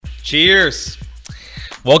Cheers.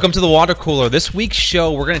 Welcome to the Water Cooler. This week's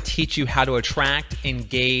show, we're going to teach you how to attract,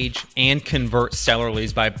 engage, and convert seller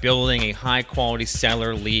leads by building a high-quality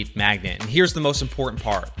seller lead magnet. And here's the most important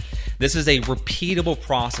part. This is a repeatable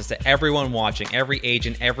process that everyone watching, every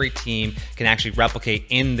agent, every team can actually replicate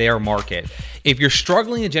in their market. If you're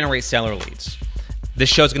struggling to generate seller leads, this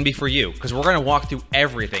show is going to be for you because we're going to walk through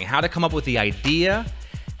everything, how to come up with the idea,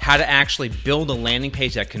 how to actually build a landing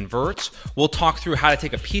page that converts. We'll talk through how to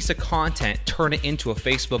take a piece of content, turn it into a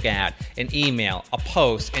Facebook ad, an email, a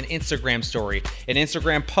post, an Instagram story, an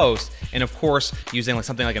Instagram post, and of course, using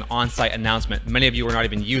something like an on-site announcement. Many of you are not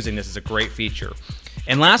even using this as a great feature.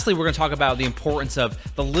 And lastly, we're going to talk about the importance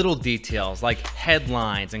of the little details like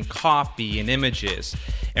headlines and copy and images.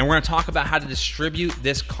 And we're going to talk about how to distribute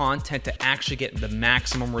this content to actually get the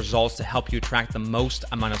maximum results to help you attract the most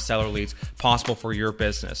amount of seller leads possible for your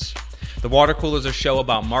business. The Water Cooler is a show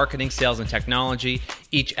about marketing, sales, and technology.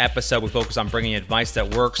 Each episode we focus on bringing advice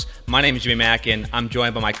that works. My name is Jimmy Mackin. I'm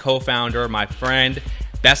joined by my co-founder, my friend,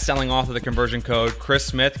 best-selling author of The Conversion Code, Chris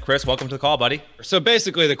Smith. Chris, welcome to the call, buddy. So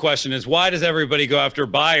basically the question is, why does everybody go after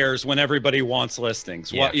buyers when everybody wants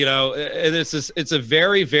listings? Yeah. Well, it's a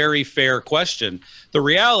very, very fair question. The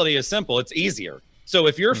reality is simple. It's easier. So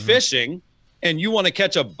if you're fishing and you want to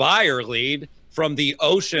catch a buyer lead from the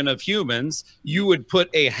ocean of humans, you would put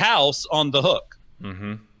a house on the hook.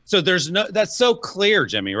 So that's so clear,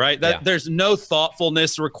 Jimmy, right? There's no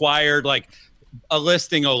thoughtfulness required, like a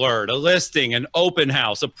listing alert, a listing, an open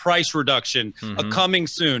house, a price reduction, a coming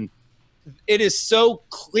soon. It is so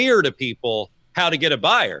clear to people how to get a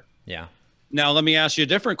buyer. Yeah. Now, let me ask you a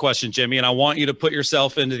different question, Jimmy, and I want you to put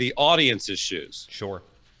yourself into the audience's shoes. Sure.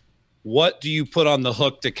 What do you put on the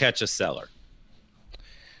hook to catch a seller?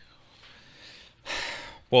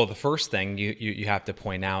 Well, the first thing you have to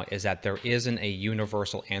point out is that there isn't a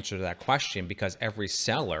universal answer to that question because every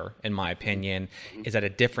seller, in my opinion, is at a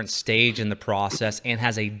different stage in the process and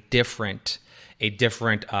has a different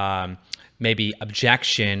maybe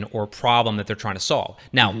objection or problem that they're trying to solve.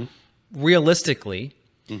 Now, realistically,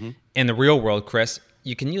 in the real world, Chris,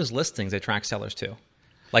 you can use listings to attract sellers too.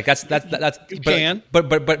 Like that's you can.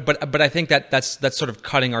 But I think that's sort of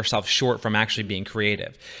cutting ourselves short from actually being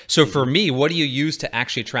creative. So for me, what do you use to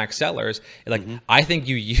actually attract sellers? Like I think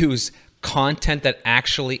you use content that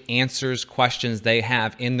actually answers questions they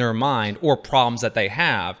have in their mind or problems that they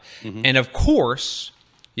have. And of course,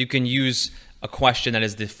 you can use a question that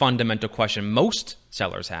is the fundamental question most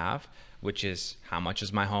sellers have, which is, how much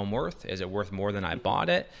is my home worth? Is it worth more than I bought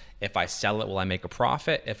it? If I sell it, will I make a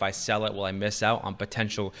profit? If I sell it, will I miss out on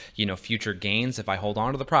potential, future gains if I hold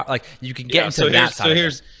on to the profit? Like you can get into that side.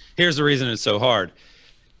 So here's the reason it's so hard.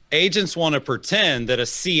 Agents want to pretend that a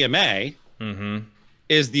CMA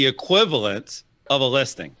is the equivalent of a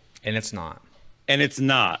listing. And it's not.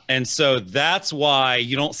 And so that's why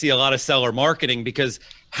you don't see a lot of seller marketing, because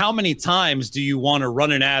how many times do you want to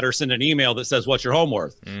run an ad or send an email that says, what's your home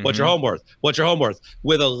worth? What's your home worth? What's your home worth?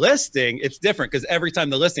 With a listing, it's different because every time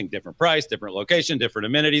the listing, different price, different location, different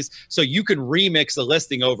amenities. So you can remix a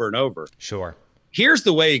listing over and over. Sure. Here's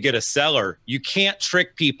the way you get a seller. You can't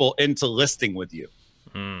trick people into listing with you.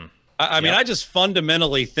 I mean, I just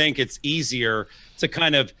fundamentally think it's easier to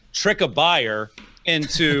kind of trick a buyer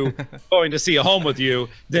into going to see a home with you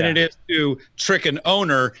than it is to trick an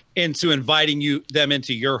owner into inviting them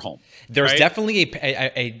into your home. There's definitely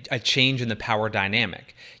a change in the power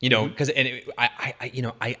dynamic, because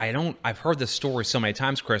I've heard this story so many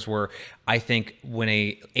times, Chris, where I think when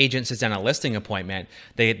a agent sits down a listing appointment,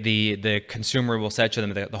 the consumer will say to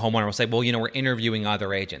them, the homeowner will say, well, we're interviewing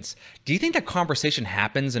other agents. Do you think that conversation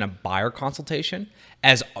happens in a buyer consultation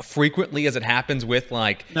as frequently as it happens with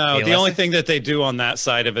No, the only thing that they do on that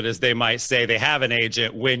side of it is they might say they have an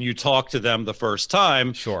agent when you talk to them the first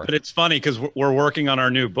time. Sure. But it's funny because we're working on our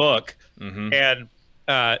new book and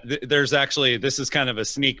there's actually, this is kind of a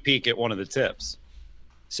sneak peek at one of the tips.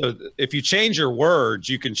 So if you change your words,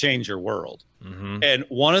 you can change your world. And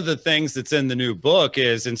one of the things that's in the new book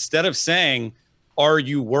is, instead of saying, are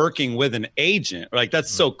you working with an agent? Like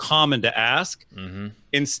that's so common to ask.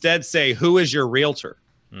 Instead say, who is your realtor?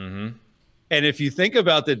 And if you think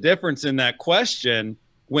about the difference in that question,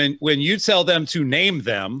 when you tell them to name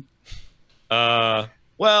them,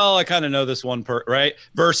 well, I kind of know this one right?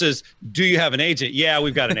 Versus, do you have an agent? Yeah,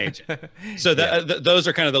 we've got an agent. So those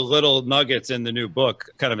are kind of the little nuggets in the new book,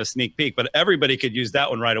 kind of a sneak peek, but everybody could use that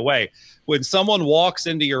one right away. When someone walks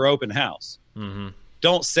into your open house,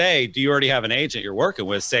 don't say, do you already have an agent you're working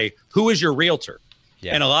with? Say, who is your realtor?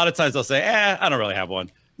 And a lot of times they'll say, I don't really have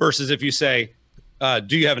one. Versus if you say,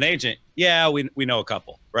 do you have an agent? Yeah, we know a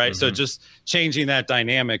couple, right? So just changing that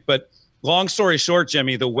dynamic. But long story short,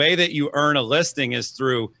 Jimmy, the way that you earn a listing is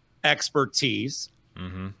through expertise,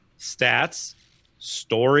 stats,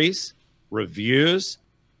 stories, reviews,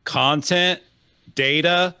 content,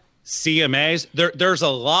 data, CMAs. There's a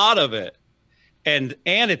lot of it. And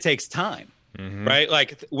it takes time, right?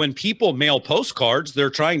 Like when people mail postcards, they're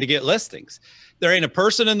trying to get listings. There ain't a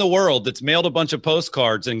person in the world that's mailed a bunch of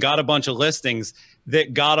postcards and got a bunch of listings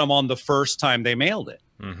that got them on the first time they mailed it.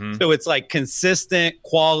 So it's like consistent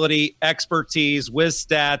quality, expertise with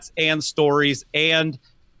stats and stories and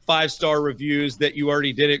 5-star reviews that you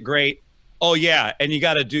already did it great. Oh yeah. And you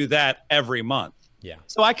got to do that every month. Yeah.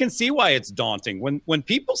 So I can see why it's daunting. When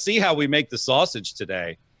people see how we make the sausage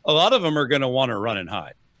today, a lot of them are going to want to run and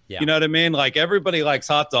hide. Yeah. You know what I mean? Like everybody likes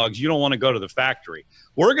hot dogs. You don't want to go to the factory.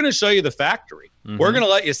 We're going to show you the factory. We're going to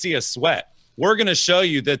let you see a sweat. We're going to show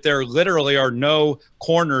you that there literally are no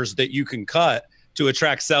corners that you can cut to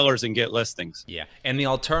attract sellers and get listings. Yeah. And the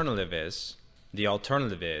alternative is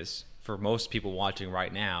for most people watching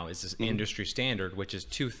right now is this industry standard, which is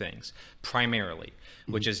two things primarily,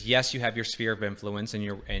 which is, yes, you have your sphere of influence and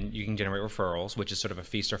you can generate referrals, which is sort of a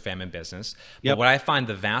feast or famine business. But what I find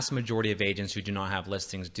the vast majority of agents who do not have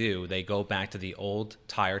listings do, they go back to the old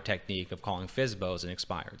tire technique of calling FSBOs and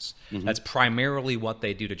expireds. That's primarily what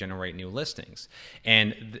they do to generate new listings.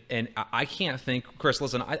 And I can't think, Chris,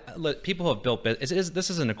 listen, people have built business. This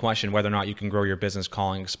isn't a question whether or not you can grow your business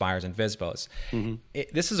calling expires and FSBOs.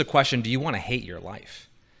 This is a question, do you want to hate your life?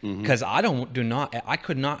 Because I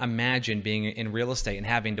could not imagine being in real estate and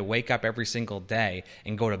having to wake up every single day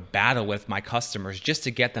and go to battle with my customers just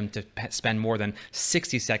to get them to spend more than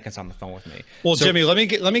 60 seconds on the phone with me. Well, so, Jimmy,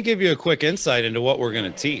 let me give you a quick insight into what we're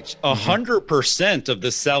going to teach. 100% of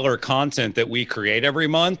the seller content that we create every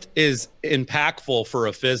month is impactful for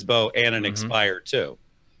a FSBO and an expired too.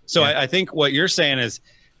 So I think what you're saying is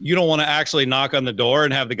you don't want to actually knock on the door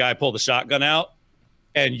and have the guy pull the shotgun out.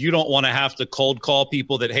 And you don't want to have to cold call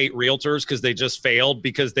people that hate realtors because they just failed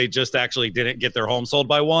because they just actually didn't get their home sold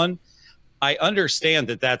by one. I understand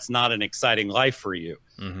that that's not an exciting life for you.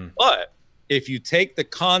 But if you take the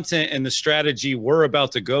content and the strategy we're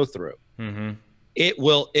about to go through, it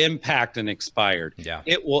will impact an expired. Yeah.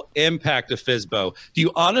 It will impact a FSBO. Do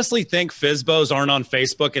you honestly think FSBOs aren't on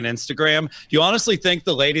Facebook and Instagram? Do you honestly think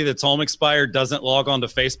the lady that's home expired doesn't log on to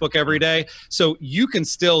Facebook every day? So you can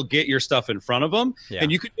still get your stuff in front of them,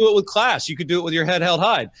 and you could do it with class. You could do it with your head held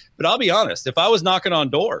high. But I'll be honest, if I was knocking on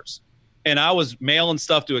doors and I was mailing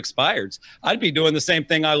stuff to expireds, I'd be doing the same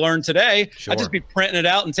thing I learned today. Sure. I'd just be printing it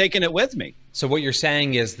out and taking it with me. So what you're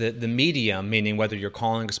saying is that the medium, meaning whether you're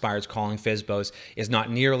calling expireds, calling FSBOs, is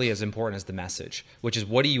not nearly as important as the message, which is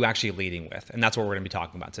what are you actually leading with? And that's what we're going to be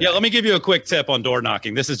talking about today. Yeah, let me give you a quick tip on door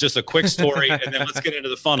knocking. This is just a quick story, and then let's get into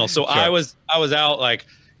the funnel. So I was out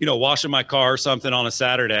washing my car or something on a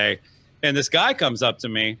Saturday, and this guy comes up to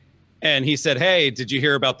me, and he said, "Hey, did you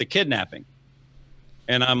hear about the kidnapping?"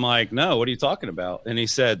 And I'm like, "No, what are you talking about?" And he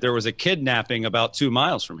said, "There was a kidnapping about 2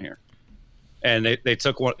 miles from here, and they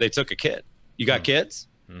took a kid. You got kids?"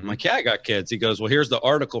 I'm like, "Yeah, I got kids." He goes, "Well, here's the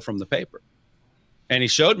article from the paper." And he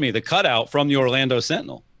showed me the cutout from the Orlando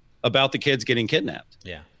Sentinel about the kids getting kidnapped.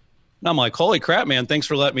 Yeah. And I'm like, "Holy crap, man. Thanks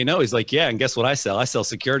for letting me know." He's like, "Yeah, and guess what I sell? I sell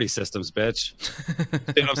security systems, bitch."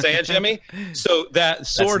 You know what I'm saying, Jimmy? So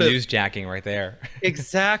that's newsjacking right there.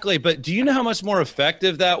 Exactly. But do you know how much more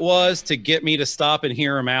effective that was to get me to stop and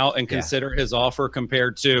hear him out and consider his offer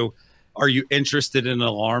compared to, are you interested in an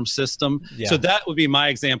alarm system? Yeah. So that would be my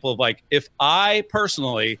example of like, if I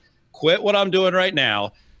personally quit what I'm doing right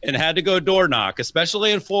now and had to go door knock,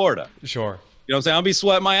 especially in Florida. Sure. You know what I'm saying? I'll be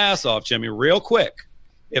sweating my ass off, Jimmy, real quick.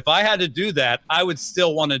 If I had to do that, I would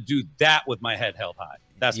still want to do that with my head held high.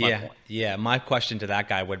 That's my point. Yeah. My question to that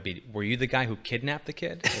guy would be, were you the guy who kidnapped the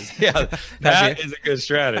kid? Yeah, that is a good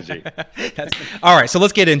strategy. All right, so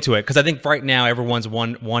let's get into it, because I think right now everyone's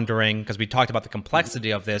wondering, because we talked about the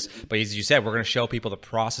complexity of this, but as you said, we're going to show people the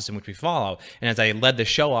process in which we follow. And as I led the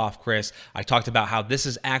show off, Chris, I talked about how this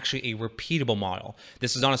is actually a repeatable model.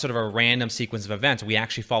 This is not a sort of a random sequence of events. We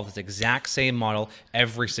actually follow this exact same model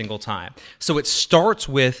every single time. So it starts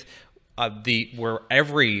with where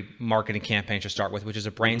every marketing campaign should start with, which is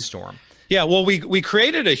a brainstorm. Yeah, well, we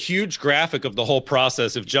created a huge graphic of the whole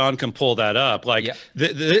process. If John can pull that up, like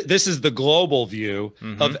this is the global view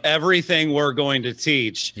of everything we're going to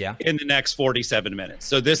teach in the next 47 minutes.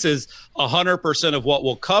 So this is 100% of what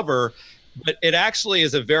we'll cover, but it actually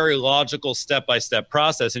is a very logical step-by-step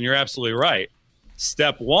process. And you're absolutely right.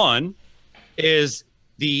 Step one is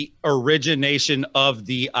the origination of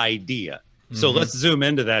the idea. So let's zoom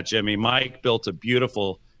into that, Jimmy. Mike built a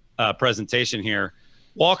beautiful presentation here.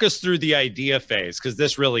 Walk us through the idea phase, because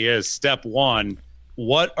this really is step one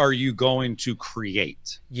what are you going to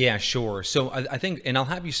create? Yeah, sure. So I think, and I'll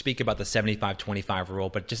have you speak about the 75-25 rule,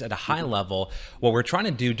 but just at a high level, what we're trying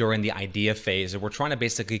to do during the idea phase is we're trying to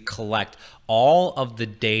basically collect all of the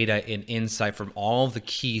data and insight from all of the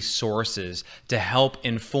key sources to help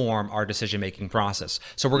inform our decision-making process.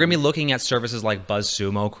 So we're going to be looking at services like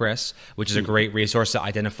BuzzSumo, Chris, which is a great resource to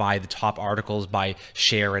identify the top articles by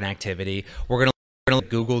share and activity. We're going to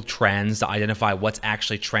Google Trends to identify what's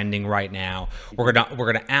actually trending right now. We're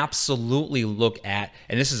gonna absolutely look at,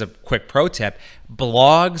 and this is a quick pro tip,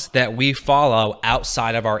 blogs that we follow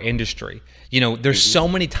outside of our industry. You know, there's so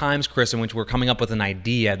many times, Chris, in which we're coming up with an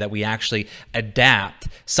idea that we actually adapt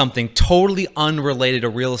something totally unrelated to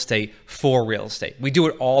real estate for real estate. We do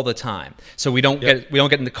it all the time. So we don't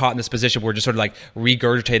get caught in this position where we're just sort of like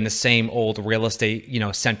regurgitating the same old real estate,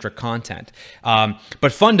 centric content.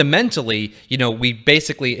 But fundamentally, we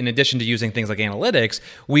basically, in addition to using things like analytics,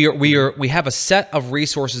 we have a set of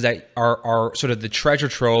resources that are sort of the treasure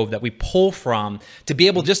trove that we pull from to be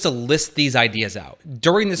able just to list these ideas out.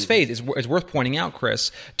 During this phase, it's worth pointing out,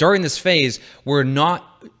 Chris, during this phase, we're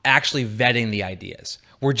not actually vetting the ideas.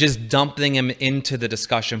 We're just dumping them into the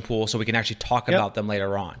discussion pool so we can actually talk about them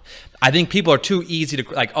later on. I think people are too easy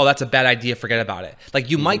to like, oh, that's a bad idea, forget about it. Like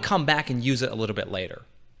you might come back and use it a little bit later.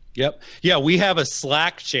 Yep. Yeah, we have a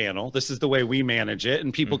Slack channel. This is the way we manage it,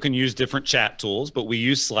 and people can use different chat tools, but we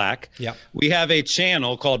use Slack. Yep. We have a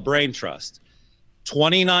channel called Brain Trust.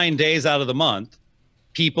 29 days out of the month,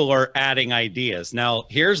 people are adding ideas. Now,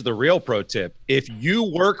 here's the real pro tip. If you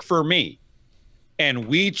work for me and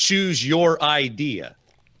we choose your idea,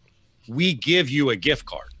 we give you a gift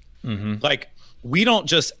card. Like, we don't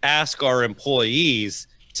just ask our employees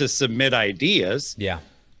to submit ideas. Yeah.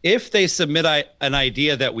 If they submit an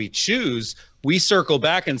idea that we choose, we circle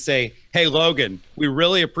back and say, hey, Logan, we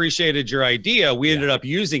really appreciated your idea. We ended up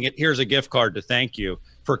using it. Here's a gift card to thank you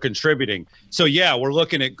for contributing. So yeah, we're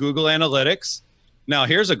looking at Google Analytics. Now,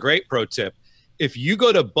 here's a great pro tip. If you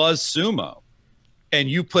go to BuzzSumo and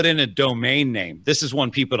you put in a domain name, this is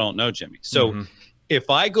one people don't know, Jimmy. So if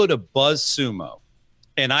I go to BuzzSumo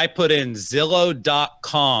and I put in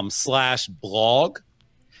Zillow.com/blog,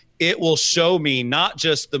 it will show me not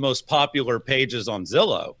just the most popular pages on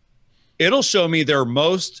Zillow, it'll show me their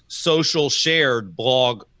most social shared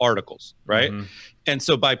blog articles, right? And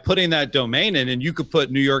so by putting that domain in, and you could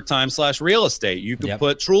put New York Times/real estate, you could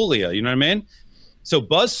put Trulia, you know what I mean? So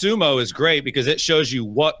BuzzSumo is great because it shows you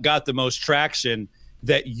what got the most traction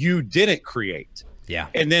that you didn't create. Yeah.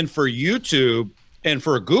 And then for YouTube and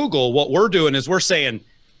for Google, what we're doing is we're saying,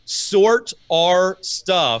 sort our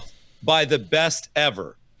stuff by the best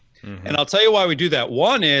ever. And I'll tell you why we do that.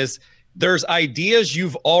 One is there's ideas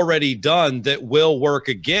you've already done that will work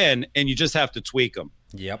again, and you just have to tweak them.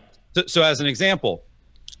 Yep. So as an example,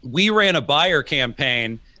 we ran a buyer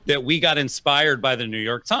campaign that we got inspired by the New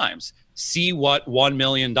York Times. See what $1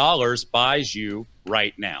 million buys you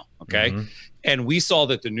right now. Okay. And we saw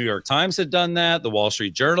that the New York Times had done that. The Wall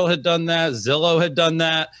Street Journal had done that. Zillow had done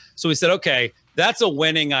that. So we said, okay, that's a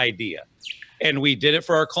winning idea. And we did it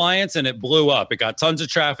for our clients and it blew up. It got tons of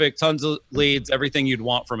traffic, tons of leads, everything you'd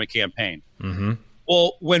want from a campaign.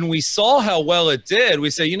 Well, when we saw how well it did,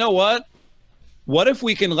 we said, you know what? What if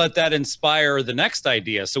we can let that inspire the next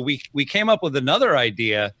idea? So we came up with another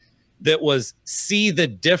idea that was see the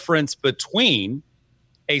difference between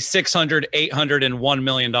a $600, $800, and $1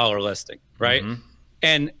 million listing, right?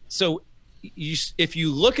 And so if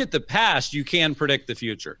you look at the past, you can predict the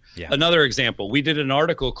future. Another example, we did an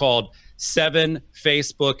article called 7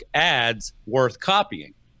 Facebook ads worth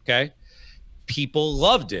copying. Okay. People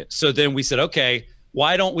loved it. So then we said, okay,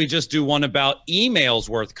 why don't we just do one about emails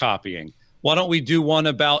worth copying? Why don't we do one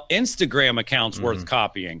about Instagram accounts worth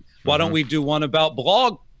copying? Why don't we do one about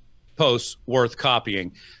blog posts worth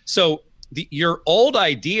copying? So your old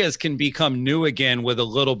ideas can become new again with a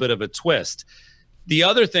little bit of a twist. The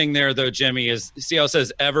other thing there, though, Jimmy, is see how it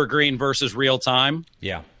says evergreen versus real time?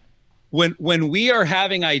 Yeah. When we are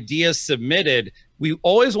having ideas submitted, we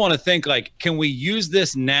always want to think like, can we use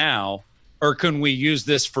this now or can we use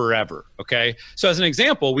this forever? Okay. So as an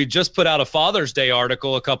example, we just put out a Father's Day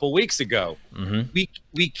article a couple weeks ago.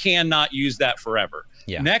 We cannot use that forever.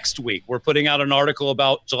 Next week, we're putting out an article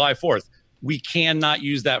about July 4th. We cannot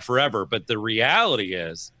use that forever. But the reality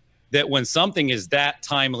is that when something is that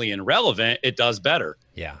timely and relevant, it does better.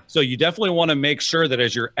 Yeah. So you definitely want to make sure that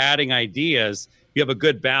as you're adding ideas, you have a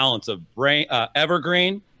good balance of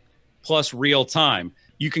evergreen plus real time.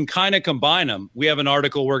 You can kind of combine them. We have an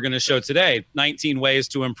article we're going to show today, 19 ways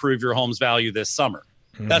to improve your home's value this summer.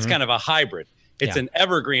 That's kind of a hybrid. It's an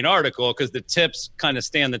evergreen article because the tips kind of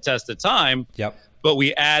stand the test of time. Yep. But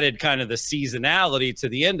we added kind of the seasonality to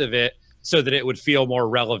the end of it so that it would feel more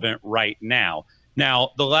relevant right now.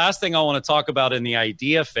 Now, the last thing I want to talk about in the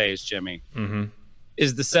idea phase, Jimmy,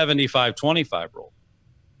 is the 75-25 rule.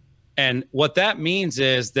 And what that means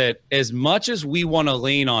is that as much as we want to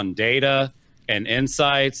lean on data and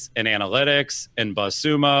insights and analytics and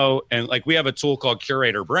BuzzSumo, and like we have a tool called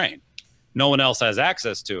Curator Brain, no one else has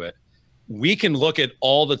access to it. We can look at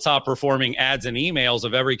all the top performing ads and emails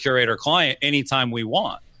of every curator client anytime we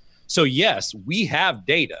want. So yes, we have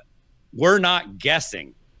data. We're not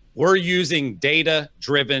guessing. We're using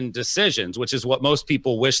data-driven decisions, which is what most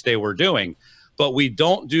people wish they were doing. But we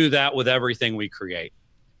don't do that with everything we create.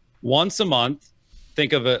 Once a month,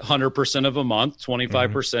 think of it 100% of a month,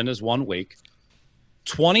 25% is 1 week.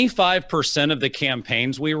 25% of the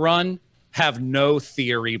campaigns we run have no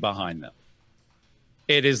theory behind them.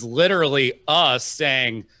 It is literally us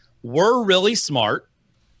saying, we're really smart,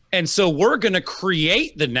 and so we're going to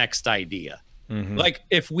create the next idea. Like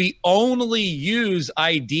if we only use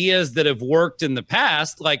ideas that have worked in the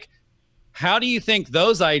past, like how do you think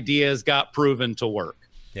those ideas got proven to work?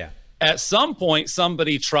 Yeah. At some point,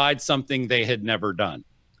 somebody tried something they had never done.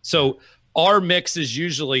 So our mix is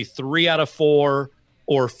usually 3 out of 4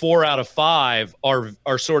 or 4 out of 5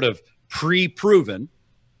 are sort of pre-proven.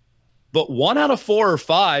 But 1 out of 4 or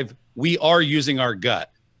 5, we are using our gut.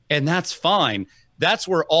 And that's fine. That's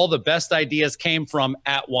where all the best ideas came from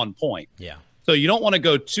at one point. Yeah. So you don't want to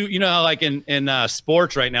go too, you know, how like in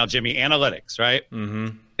sports right now, Jimmy, analytics, right?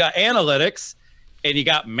 You got analytics and you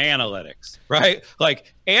got manalytics, right?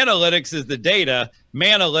 Like analytics is the data.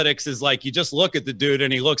 Manalytics is like you just look at the dude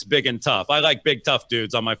and he looks big and tough. I like big, tough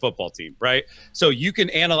dudes on my football team, right? So you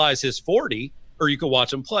can analyze his 40 or you can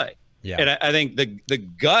watch him play. Yeah. And I think the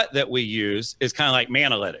gut that we use is kind of like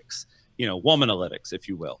manalytics, you know, womanalytics, if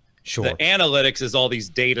you will. Sure. The analytics is all these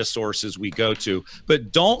data sources we go to,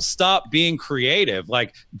 but don't stop being creative.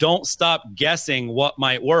 Like, don't stop guessing what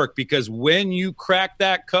might work, because when you crack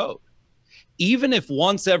that code, even if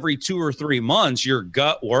once every 2 or 3 months your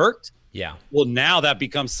gut worked, well, now that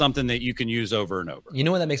becomes something that you can use over and over. You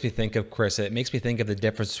know what that makes me think of, Chris? It makes me think of the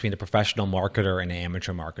difference between a professional marketer and an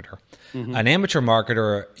amateur marketer. An amateur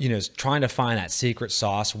marketer, you know, is trying to find that secret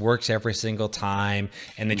sauce, works every single time,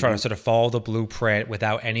 and they try to sort of follow the blueprint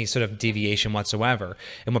without any sort of deviation whatsoever.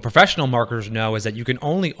 And what professional marketers know is that you can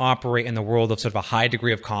only operate in the world of sort of a high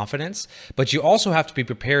degree of confidence, but you also have to be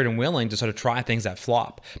prepared and willing to sort of try things that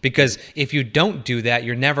flop. Because if you don't do that,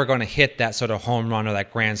 you're never going to hit that sort of home run or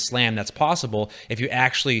that grand slam that's possible if you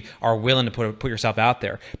actually are willing to put yourself out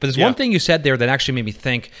there. But there's one thing you said there that actually made me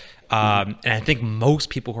think, and I think most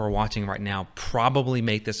people who are watching right now probably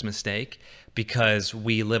make this mistake, because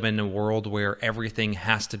we live in a world where everything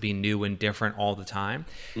has to be new and different all the time.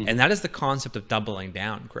 And that is the concept of doubling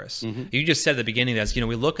down, Chris. You just said at the beginning that, you know,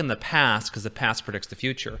 we look in the past because the past predicts the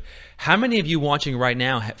future. How many of you watching right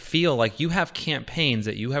now feel like you have campaigns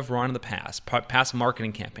that you have run in the past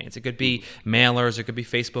marketing campaigns? It could be mailers, it could be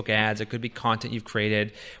Facebook ads, it could be content you've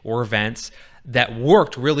created or events that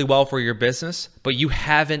worked really well for your business, but you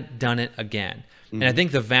haven't done it again. And I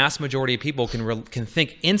think the vast majority of people can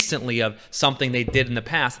think instantly of something they did in the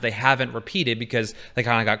past that they haven't repeated because they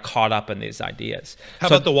kind of got caught up in these ideas. How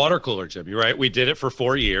about the water cooler, Jimmy, right? We did it for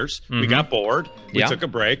 4 years. We got bored. We took a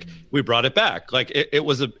break. We brought it back. Like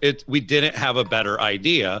we didn't have a better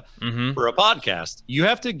idea for a podcast. You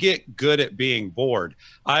have to get good at being bored.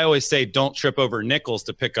 I always say, don't trip over nickels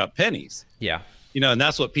to pick up pennies. Yeah. You know, and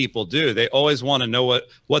that's what people do. They always want to know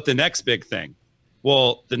what the next big thing.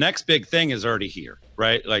 Well, the next big thing is already here,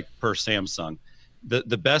 right? Like per Samsung,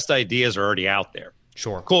 the best ideas are already out there.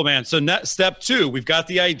 Sure. Cool, man. So step 2, we've got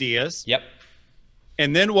the ideas. Yep.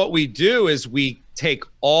 And then what we do is we take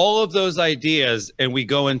all of those ideas and we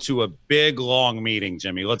go into a big, long meeting,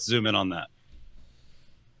 Jimmy. Let's zoom in on that.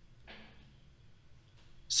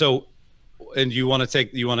 So, and you want to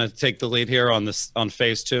take the lead here on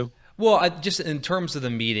phase 2? Well, just in terms of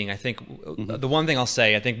the meeting, I think the one thing I'll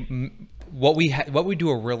say, I think what we do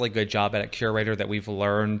a really good job at Curator, that we've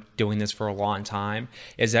learned doing this for a long time,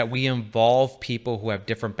 is that we involve people who have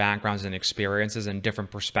different backgrounds and experiences and different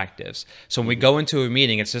perspectives. So when we go into a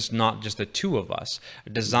meeting, it's just not just the two of us. A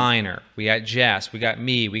designer, we got Jess, we got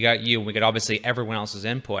me, we got you, and we got obviously everyone else's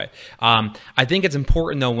input. I think it's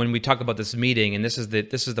important though when we talk about this meeting, and this is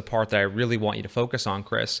the part that I really want you to focus on,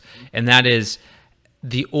 Chris, and that is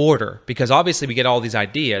the order, because obviously we get all these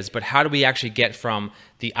ideas, but how do we actually get from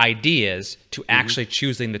the ideas to actually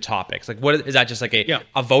choosing the topics? Like, what is that, just like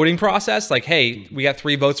a voting process? Like, hey, we got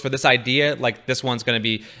 3 votes for this idea, like this one's going to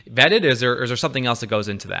be vetted? Is there something else that goes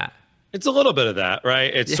into that? It's a little bit of that,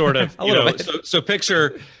 right? It's sort of, a little bit. So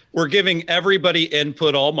picture we're giving everybody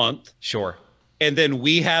input all month. Sure. And then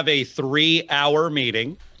we have a 3-hour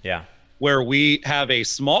meeting. Yeah. Where we have a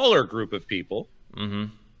smaller group of people,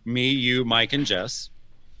 me, you, Mike, and Jess,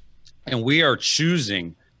 and we are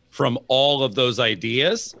choosing from all of those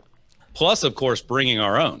ideas, plus, of course, bringing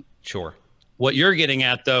our own. Sure. What you're getting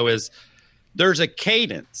at, though, is there's a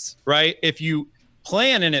cadence, right? If you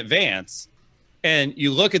plan in advance and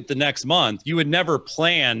you look at the next month, you would never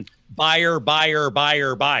plan buyer, buyer,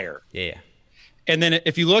 buyer, buyer. Yeah. And then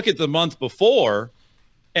if you look at the month before,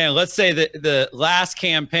 and let's say that the last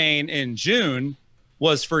campaign in June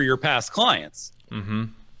was for your past clients.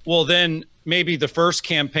 Well, then maybe the first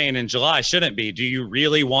campaign in July shouldn't be. Do you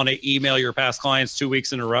really want to email your past clients 2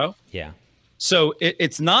 weeks in a row? Yeah. So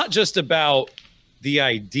it's not just about the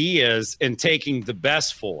ideas and taking the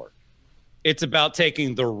best for. It's about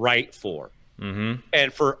taking the right for.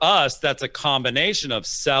 And for us, that's a combination of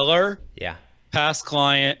seller, past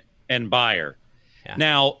client, and buyer. Yeah.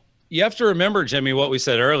 Now, you have to remember, Jimmy, what we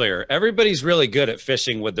said earlier. Everybody's really good at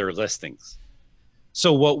fishing with their listings.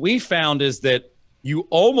 So what we found is that you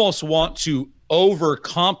almost want to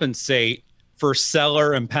overcompensate for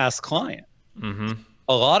seller and past client.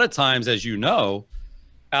 A lot of times, as you know,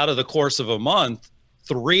 out of the course of a month,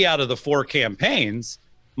 3 out of the 4 campaigns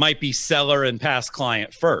might be seller and past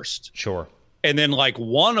client first. Sure. And then like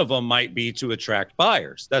one of them might be to attract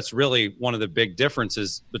buyers. That's really one of the big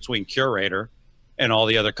differences between Curaytor and all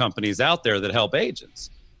the other companies out there that help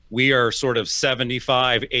agents. We are sort of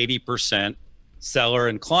 75, 80% seller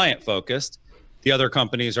and client focused. The other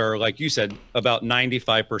companies are, like you said, about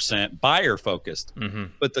 95% buyer focused.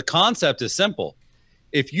 But the concept is simple.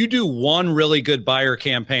 If you do one really good buyer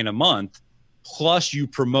campaign a month, plus you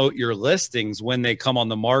promote your listings when they come on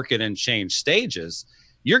the market and change stages,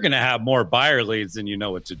 you're going to have more buyer leads than you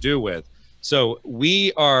know what to do with. So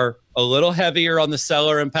we are a little heavier on the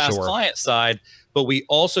seller and past client side, but we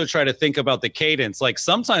also try to think about the cadence. Like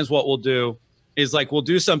sometimes what we'll do is like we'll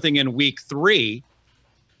do something in week 3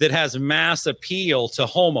 that has mass appeal to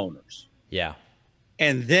homeowners. Yeah.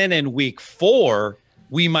 And then in week 4,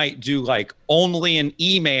 we might do like only an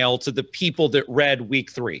email to the people that read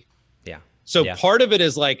week 3. Yeah. So part of it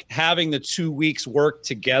is like having the 2 weeks work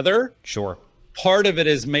together. Sure. Part of it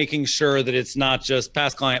is making sure that it's not just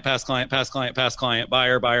past client, past client, past client, past client,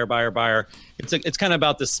 buyer, buyer, buyer, buyer. It's kind of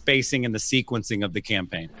about the spacing and the sequencing of the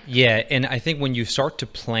campaign. Yeah, and I think when you start to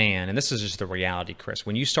plan, and this is just the reality, Chris,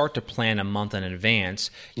 when you start to plan a month in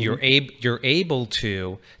advance, you're able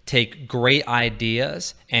to take great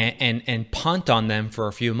ideas and punt on them for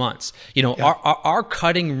a few months. You know, our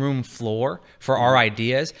cutting room floor for our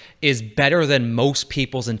ideas is better than most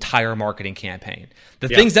people's entire marketing campaign. The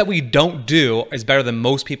things that we don't do is better than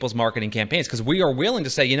most people's marketing campaigns because we are willing to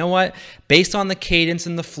say, you know what, based on the cadence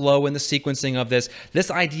and the flow and the sequencing of this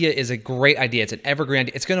idea is a great idea. It's an evergreen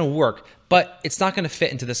idea. It's going to work, but it's not going to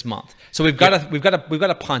fit into this month. So we've got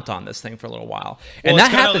to punt on this thing for a little while, and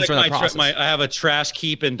that happens during the process. I have a trash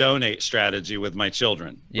keep and donate strategy with my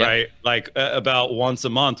children, right? Like about once a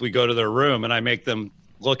month, we go to their room and I make them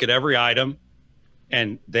look at every item.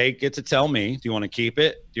 And they get to tell me, do you want to keep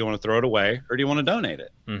it? Do you want to throw it away? Or do you want to donate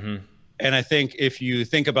it? And I think if you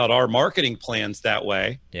think about our marketing plans that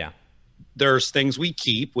way, there's things we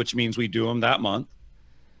keep, which means we do them that month.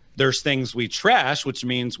 There's things we trash, which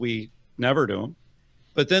means we never do them.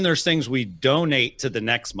 But then there's things we donate to the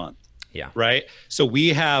next month. Right? So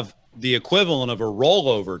we have the equivalent of a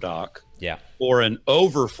rollover doc or an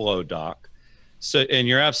overflow doc. So, and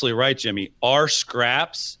you're absolutely right, Jimmy. Our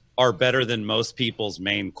scraps are better than most people's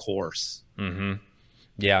main course.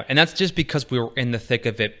 Yeah, and that's just because we were in the thick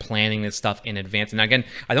of it, planning this stuff in advance. And again,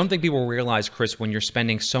 I don't think people realize, Chris, when you're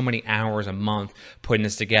spending so many hours a month putting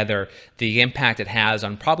this together, the impact it has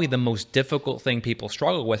on probably the most difficult thing people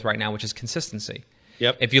struggle with right now, which is consistency.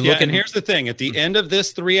 If you look and here's the thing, at the end of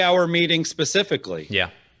this 3-hour meeting specifically,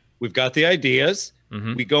 we've got the ideas,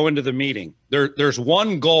 we go into the meeting. There's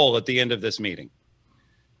one goal at the end of this meeting.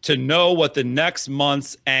 To know what the next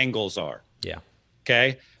month's angles are.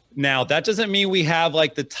 Okay. Now, that doesn't mean we have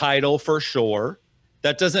like the title for sure.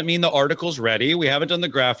 That doesn't mean the article's ready. We haven't done the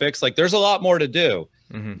graphics. Like there's a lot more to do.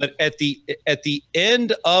 But at the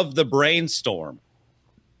end of the brainstorm,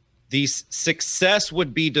 the success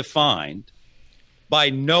would be defined by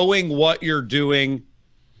knowing what you're doing,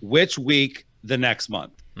 which week, the next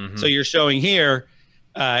month. So you're showing here,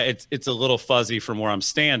 it's a little fuzzy from where I'm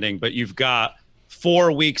standing, but you've got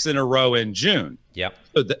 4 weeks in a row in June.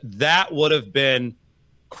 So that would have been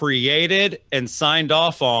created and signed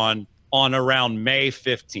off on around May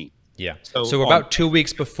 15th. Yeah. So we're about 2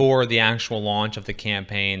 weeks before the actual launch of the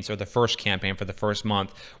campaigns, or the first campaign for the first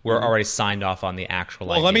month. We're already signed off on the actual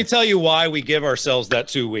Well, let me tell you why we give ourselves that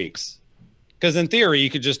 2 weeks. Because in theory, you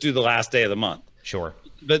could just do the last day of the month. Sure.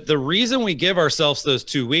 But the reason we give ourselves those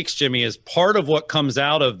 2 weeks, Jimmy, is part of what comes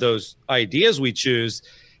out of those ideas we choose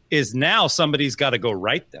is now somebody's got to go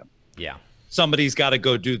write them. Yeah. Somebody's got to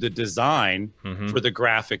go do the design for the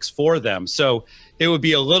graphics for them. So it would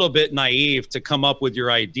be a little bit naive to come up with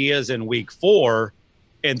your ideas in week 4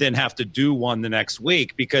 and then have to do one the next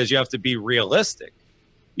week, because you have to be realistic.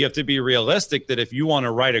 You have to be realistic that if you want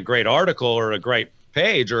to write a great article or a great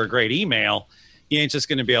page or a great email, you ain't just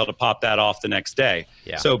going to be able to pop that off the next day.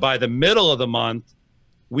 Yeah. So by the middle of the month,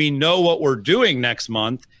 we know what we're doing next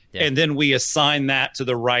month, and then we assign that to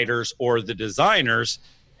the writers or the designers.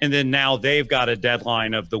 And then now they've got a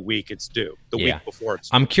deadline of the week it's due, the week before it's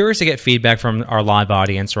due. I'm curious to get feedback from our live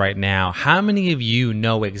audience right now. How many of you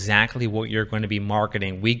know exactly what you're going to be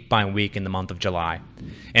marketing week by week in the month of July?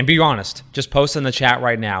 And be honest, just post in the chat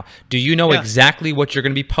right now. Do you know exactly what you're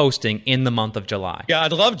going to be posting in the month of July? Yeah,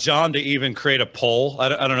 I'd love John to even create a poll. I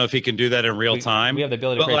don't know if he can do that in real time. We have the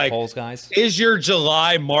ability to create polls, guys. Is your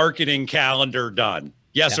July marketing calendar done?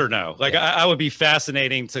 Yes or no? I would be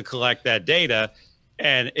fascinating to collect that data.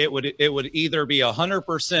 And it would either be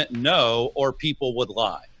 100% no, or people would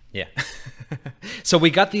lie. Yeah. So we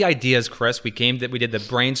got the ideas, Chris. We did the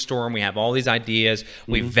brainstorm. We have all these ideas.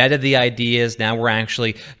 We vetted the ideas. Now we're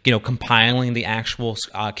actually, compiling the actual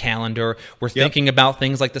calendar. We're thinking about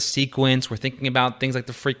things like the sequence. We're thinking about things like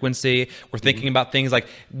the frequency. We're thinking about things like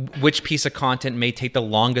which piece of content may take the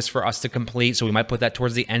longest for us to complete. So we might put that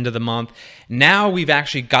towards the end of the month. Now we've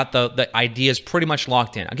actually got the ideas pretty much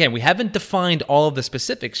locked in. Again, we haven't defined all of the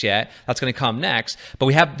specifics yet. That's going to come next. But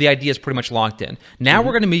we have the ideas pretty much locked in. Now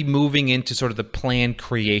we're going to be moving into sort of the plan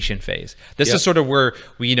creation phase. This is sort of where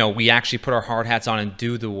we actually put our hard hats on and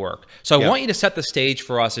do the work. So I want you to set the stage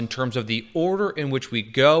for us in terms of the order in which we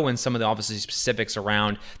go and some of the obviously specifics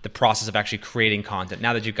around the process of actually creating content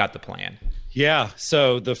now that you've got the plan. Yeah.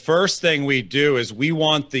 So the first thing we do is we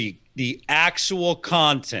want the actual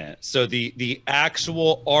content. So the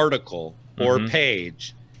actual article or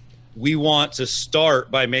page, we want to start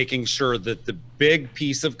by making sure that the big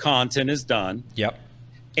piece of content is done. Yep.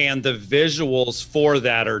 And the visuals for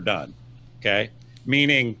that are done. Okay.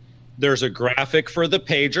 Meaning there's a graphic for the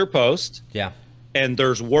page or post. Yeah. And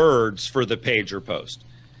there's words for the page or post.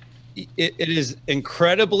 It is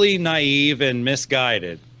incredibly naive and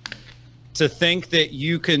misguided to think that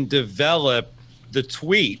you can develop the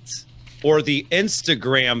tweet or the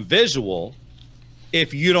Instagram visual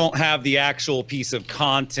if you don't have the actual piece of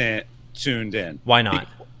content tuned in. Why not?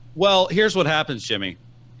 Well, here's what happens, Jimmy.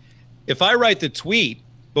 If I write the tweet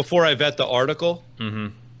before I vet the article,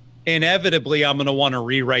 inevitably I'm going to want to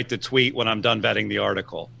rewrite the tweet when I'm done vetting the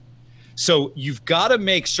article. So you've got to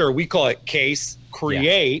make sure, we call it case,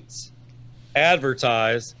 create,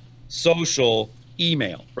 advertise, social,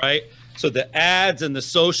 email, right? So the ads and the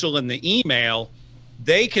social and the email,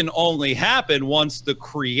 they can only happen once the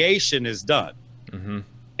creation is done.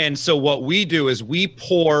 And so what we do is we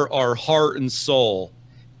pour our heart and soul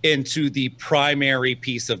into the primary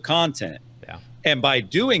piece of content. And by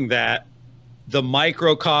doing that, the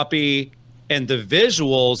micro copy and the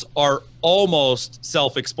visuals are almost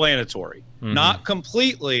self-explanatory. Not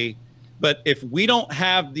completely, but if we don't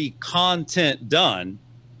have the content done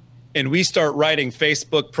and we start writing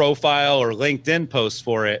Facebook profile or LinkedIn posts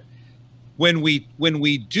for it, when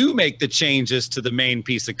we do make the changes to the main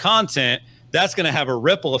piece of content, that's going to have a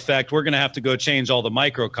ripple effect. We're going to have to go change all the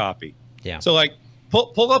micro copy. Yeah. So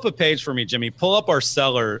pull up a page for me, Jimmy. Pull up our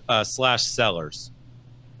seller /sellers.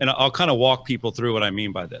 And I'll kind of walk people through what I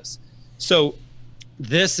mean by this. So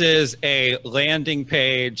this is a landing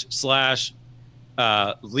page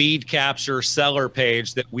 / lead capture seller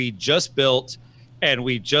page that we just built and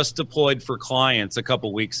we just deployed for clients a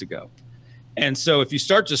couple weeks ago. And so if you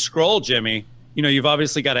start to scroll, Jimmy, you've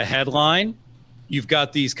obviously got a headline. You've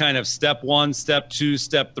got these kind of step 1, step 2,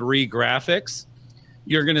 step 3 graphics.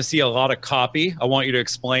 You're going to see a lot of copy. I want you to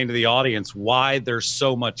explain to the audience why there's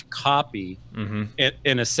so much copy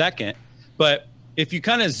in a second. But if you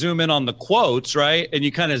kind of zoom in on the quotes, right, and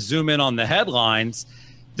you kind of zoom in on the headlines,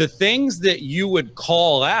 the things that you would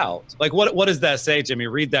call out, like what does that say, Jimmy?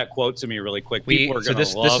 Read that quote to me really quick. People are going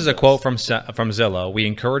to love this is a quote from Zillow. We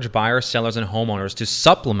encourage buyers, sellers, and homeowners to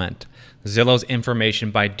supplement Zillow's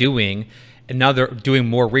information by doing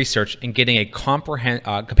more research and getting a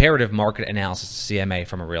comparative market analysis, CMA,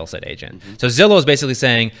 from a real estate agent. So Zillow is basically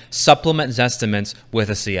saying supplement Zestimates with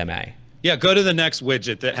a CMA. Yeah, go to the next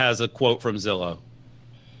widget that has a quote from Zillow.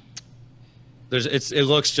 It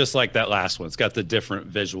looks just like that last one. It's got the different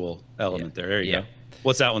visual element there. There you go.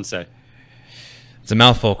 What's that one say? It's a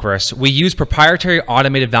mouthful, Chris. We use proprietary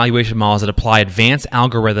automated valuation models that apply advanced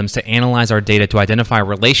algorithms to analyze our data to identify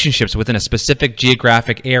relationships within a specific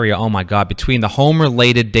geographic area, oh my God, between the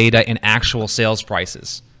home-related data and actual sales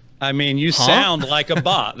prices. I mean, you sound like a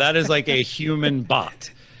bot. That is like a human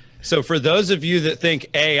bot. So for those of you that think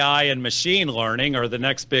AI and machine learning are the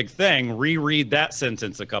next big thing, reread that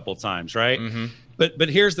sentence a couple times, right? Mm-hmm. But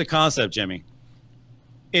here's the concept, Jimmy.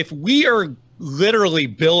 If we are literally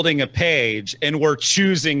building a page and we're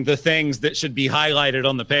choosing the things that should be highlighted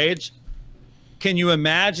on the page, can you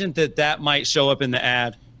imagine that might show up in the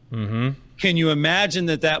ad? Mm-hmm. Can you imagine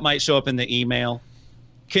that might show up in the email?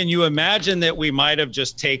 Can you imagine that we might have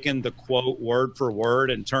just taken the quote word for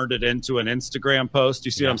word and turned it into an Instagram post?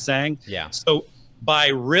 You see what I'm saying? Yeah. So by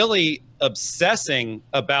really obsessing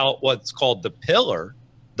about what's called the pillar,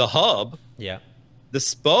 the hub, the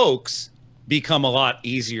spokes become a lot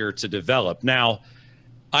easier to develop. Now,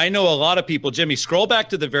 I know a lot of people, Jimmy, scroll back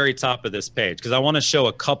to the very top of this page because I want to show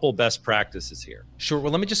a couple best practices here. Sure.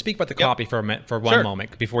 Well, let me just speak about the copy for one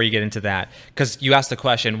moment before you get into that. Because you asked the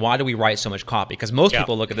question, why do we write so much copy? Because most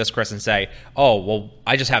people look at this, Chris, and say, oh, well,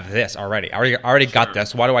 I just have this already. I already got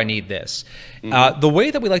this. Why do I need this? The way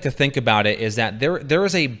that we like to think about it is that there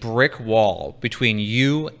is a brick wall between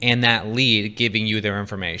you and that lead giving you their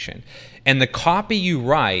information. And the copy you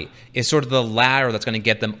write is sort of the ladder that's going to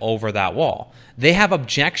get them over that wall. They have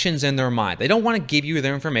objections in their mind. They don't want to give you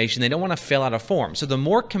their information. They don't want to fill out a form. So the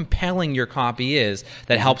more compelling your copy is,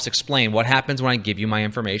 that helps explain what happens when I give you my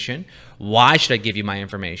information. Why should I give you my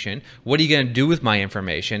information? What are you going to do with my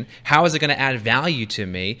information? How is it going to add value to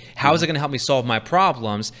me? How is it going to help me solve my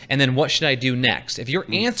problems? And then what should I do next? If you're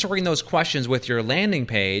answering those questions with your landing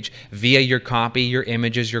page via your copy, your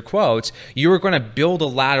images, your quotes, you are going to build a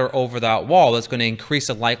ladder over that wall that's going to increase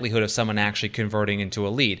the likelihood of someone actually converting into a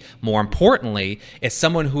lead. More importantly, it's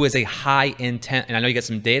someone who is a high intent, and I know you got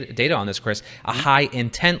some data on this, Chris, a high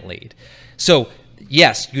intent lead. So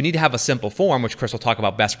yes, you need to have a simple form, which Chris will talk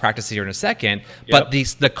about best practices here in a second, but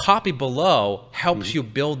the copy below helps you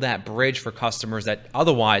build that bridge for customers that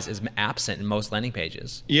otherwise is absent in most landing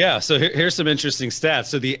pages. Yeah, so here's some interesting stats.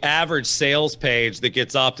 So the average sales page that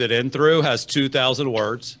gets opted in through has 2,000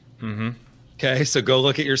 words. Mm-hmm. Okay, so go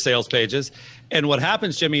look at your sales pages. And what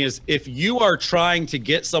happens, Jimmy, is if you are trying to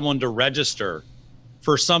get someone to register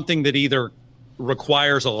for something that either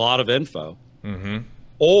requires a lot of info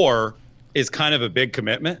or is kind of a big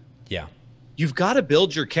commitment, you've got to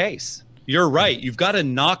build your case. You're right. You've got to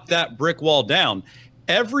knock that brick wall down.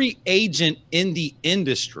 Every agent in the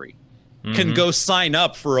industry can go sign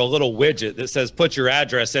up for a little widget that says, put your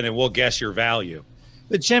address in and we'll guess your value.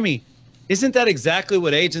 But Jimmy, isn't that exactly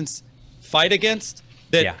what agents fight against?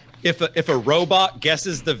 That if a robot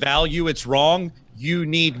guesses the value, it's wrong. You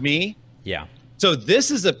need me. Yeah. So this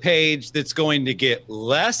is a page that's going to get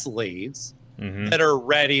less leads that are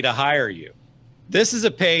ready to hire you. This is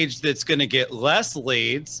a page that's going to get less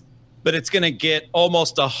leads, but it's going to get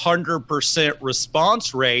almost 100%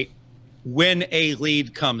 response rate when a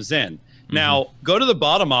lead comes in. Now, go to the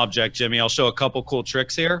bottom object, Jimmy. I'll show a couple cool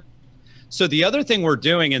tricks here. So the other thing we're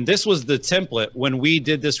doing, and this was the template when we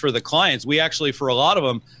did this for the clients, we actually, for a lot of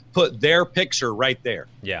them, put their picture right there.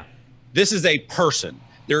 Yeah. This is a person.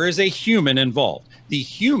 There is a human involved. The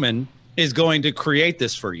human is going to create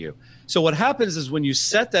this for you. So what happens is when you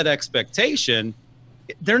set that expectation,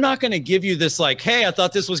 they're not going to give you this like, hey, I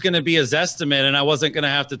thought this was going to be a Zestimate and I wasn't going to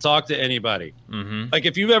have to talk to anybody. Like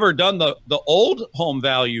if you've ever done the old home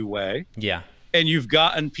value way, and you've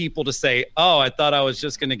gotten people to say, oh, I thought I was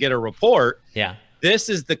just going to get a report. This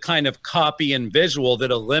is the kind of copy and visual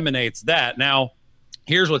that eliminates that. Now,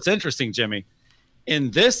 here's what's interesting, Jimmy.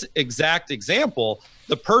 In this exact example,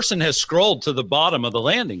 the person has scrolled to the bottom of the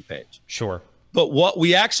landing page. Sure. But what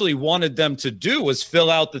we actually wanted them to do was fill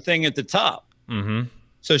out the thing at the top.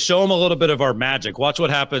 So show them a little bit of our magic. Watch what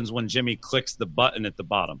happens when Jimmy clicks the button at the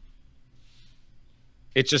bottom.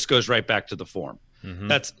 It just goes right back to the form.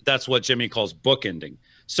 That's what Jimmy calls bookending.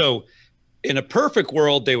 So in a perfect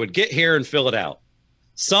world, they would get here and fill it out.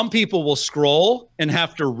 Some people will scroll and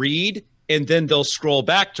have to read, and then they'll scroll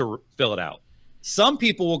back to fill it out. Some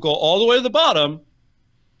people will go all the way to the bottom,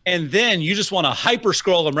 and then you just want to hyper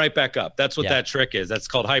scroll them right back up. That's what that trick is. That's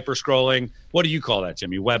called hyper scrolling. What do you call that,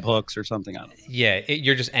 Jimmy? Web hooks or something? I don't know. Yeah,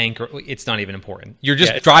 you're just it's not even important. You're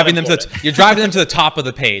just driving them you're driving them to the top of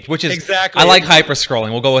the page, which is exactly. I like hyper scrolling.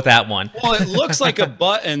 We'll go with that one. Well, it looks like a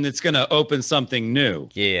button that's going to open something new.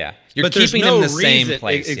 Yeah. You're keeping them in the same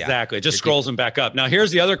place. Exactly. It just scrolls them back up. Now, here's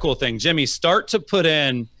the other cool thing, Jimmy. Start to put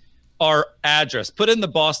in our address. Put in the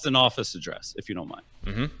Boston office address, if you don't mind.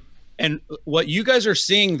 Mm-hmm. And what you guys are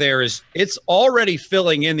seeing there is it's already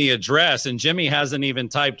filling in the address, and Jimmy hasn't even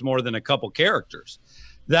typed more than a couple characters.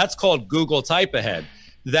 That's called Google Type Ahead.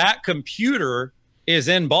 That computer is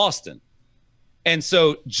in Boston. And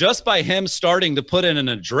so just by him starting to put in an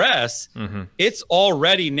address, it's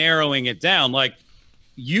already narrowing it down. Like,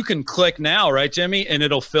 you can click now, right, Jimmy? And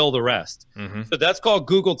it'll fill the rest. So that's called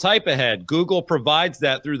Google Type Ahead. Google provides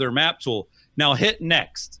that through their map tool. Now hit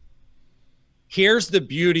next. Here's the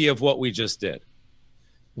beauty of what we just did.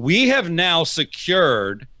 We have now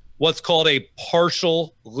secured what's called a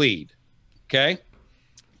partial lead, okay?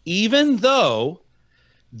 Even though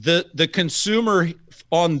the consumer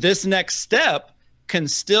on this next step can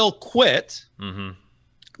still quit,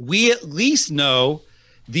 we at least know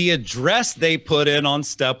the address they put in on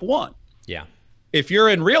step one. Yeah. If you're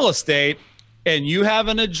in real estate and you have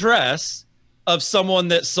an address of someone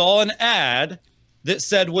that saw an ad that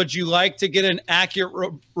said, would you like to get an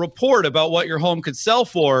accurate report about what your home could sell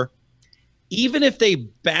for? Even if they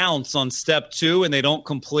bounce on step two and they don't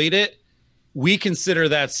complete it, we consider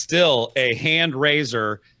that still a hand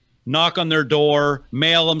raiser. Knock on their door,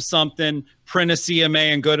 mail them something, print a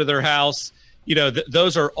CMA and go to their house. You know,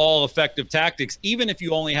 those are all effective tactics, even if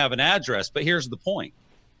you only have an address. But here's the point.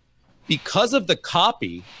 Because of the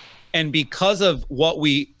copy and because of what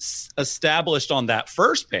we established on that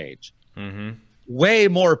first page, way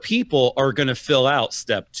more people are going to fill out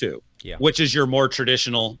step two, which is your more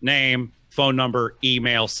traditional name, phone number,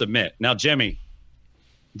 email, submit. Now, Jimmy,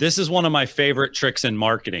 this is one of my favorite tricks in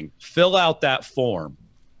marketing. Fill out that form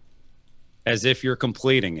as if you're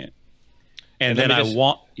completing it. And then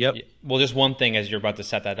Well, just one thing as you're about to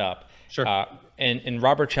set that up. Sure. In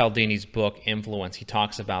Robert Cialdini's book, Influence, he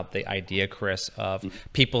talks about the idea, Chris, of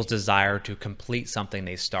people's desire to complete something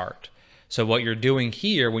they start. So what you're doing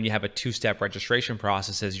here when you have a two-step registration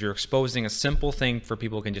process is you're exposing a simple thing for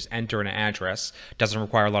people who can just enter an address. Doesn't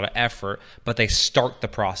require a lot of effort, but they start the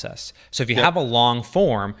process. So if you have a long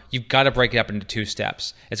form, you've got to break it up into two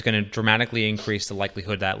steps. It's going to dramatically increase the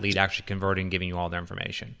likelihood that lead actually converting, giving you all their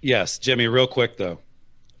information. Yes, Jimmy, real quick though.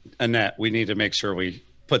 Annette, we need to make sure we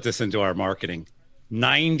put this into our marketing.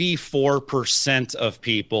 94% of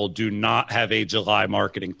people do not have a July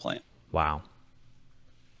marketing plan. Wow.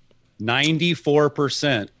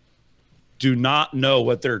 94% do not know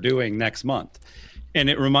what they're doing next month. And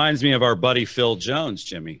it reminds me of our buddy Phil Jones,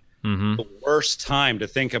 Jimmy. The worst time to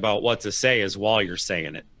think about what to say is while you're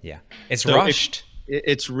saying it. Yeah. It's rushed.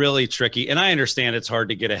 It's really tricky. And I understand it's hard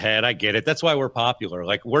to get ahead. I get it. That's why we're popular.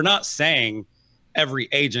 Like, we're not saying every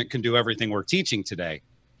agent can do everything we're teaching today.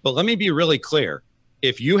 But let me be really clear.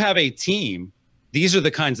 If you have a team, these are the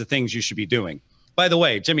kinds of things you should be doing. By the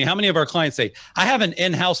way, Jimmy, how many of our clients say, I have an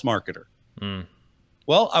in-house marketer?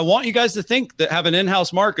 Well, I want you guys to think that have an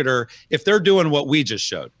in-house marketer, if they're doing what we just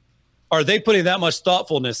showed. Are they putting that much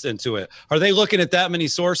thoughtfulness into it? Are they looking at that many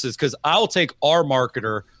sources? Because I'll take our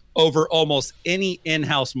marketer over almost any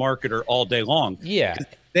in-house marketer all day long. Yeah.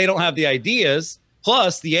 They don't have the ideas.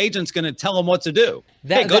 Plus, the agent's going to tell them what to do.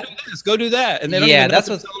 Hey, go do this, go do that. And they don't even know to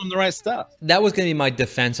tell them the right stuff. That was going to be my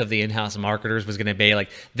defense of the in-house marketers, was going to be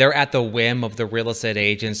like, they're at the whim of the real estate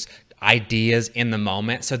agents' ideas in the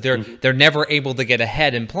moment. So they're never able to get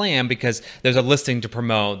ahead and plan because there's a listing to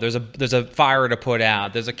promote, there's a fire to put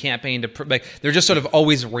out, there's a campaign to like, they're just sort of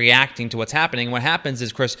always reacting to what's happening. And what happens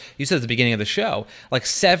is, Chris, you said at the beginning of the show, like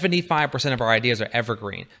 75% of our ideas are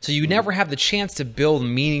evergreen. So you never have the chance to build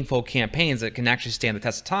meaningful campaigns that can actually stand the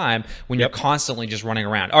test of time when you're constantly just running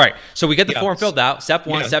around. All right, so we get the form filled out. Step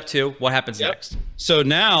one, step two, what happens next? So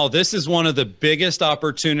now this is one of the biggest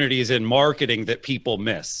opportunities in marketing that people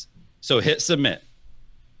miss. So hit submit.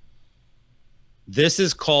 This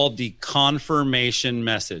is called the confirmation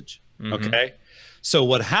message. Okay. So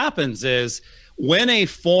what happens is when a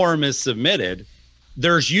form is submitted,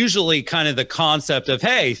 there's usually kind of the concept of,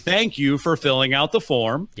 hey, thank you for filling out the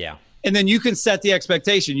form. Yeah. And then you can set the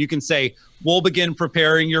expectation. You can say, we'll begin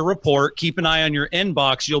preparing your report. Keep an eye on your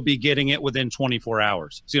inbox. You'll be getting it within 24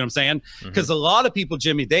 hours. See what I'm saying? Because a lot of people,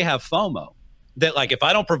 Jimmy, they have FOMO that, like, if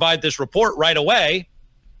I don't provide this report right away,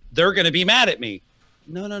 they're going to be mad at me.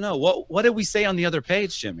 No. What did we say on the other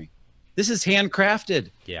page, Jimmy? This is handcrafted.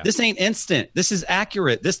 Yeah. This ain't instant. This is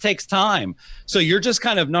accurate. This takes time. So you're just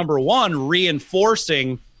kind of, number one,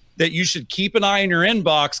 reinforcing that you should keep an eye on your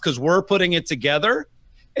inbox because we're putting it together.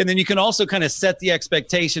 And then you can also kind of set the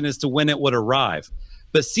expectation as to when it would arrive.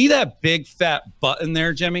 But see that big fat button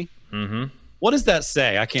there, Jimmy? What does that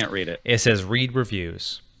say? I can't read it. It says read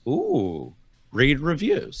reviews. Ooh. Read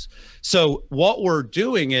reviews. So what we're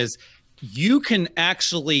doing is you can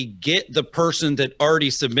actually get the person that already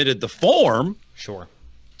submitted the form Sure.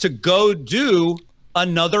 to go do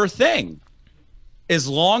another thing as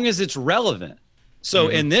long as it's relevant. So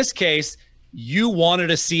in this case, you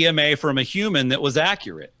wanted a CMA from a human that was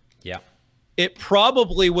accurate. Yeah. It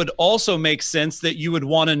probably would also make sense that you would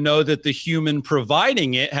want to know that the human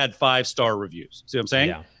providing it had 5-star reviews. See what I'm saying?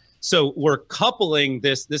 Yeah. So we're coupling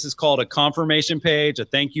this. This is called a confirmation page, a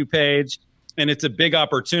thank you page, and it's a big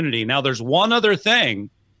opportunity. Now, there's one other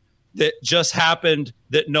thing that just happened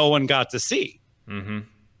that no one got to see,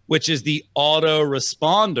 which is the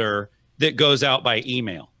autoresponder that goes out by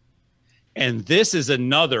email. And this is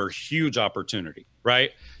another huge opportunity,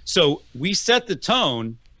 right? So we set the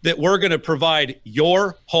tone that we're going to provide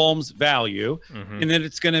your home's value and that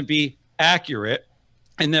it's going to be accurate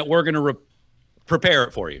and that we're going to prepare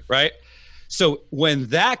it for you, right? So when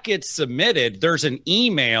that gets submitted, there's an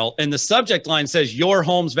email and the subject line says your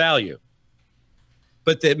home's value.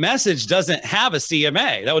 But the message doesn't have a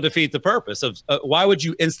CMA. That would defeat the purpose of why would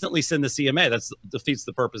you instantly send the CMA? That defeats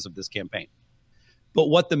the purpose of this campaign. But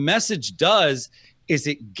what the message does is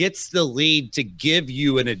it gets the lead to give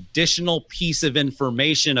you an additional piece of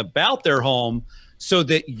information about their home so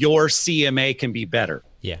that your CMA can be better.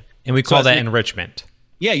 Yeah. And we call that enrichment.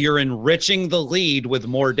 Yeah, you're enriching the lead with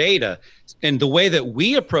more data. And the way that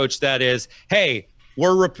we approach that is, hey,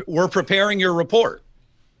 we're preparing your report.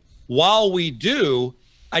 While we do,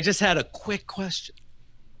 I just had a quick question.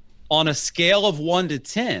 On a scale of 1 to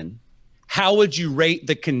 10, how would you rate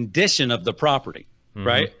the condition of the property,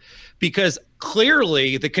 right? Because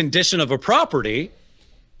clearly the condition of a property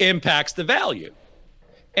impacts the value.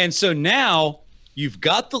 And so now you've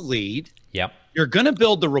got the lead. Yep. You're going to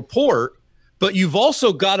build the report, but you've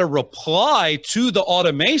also got to reply to the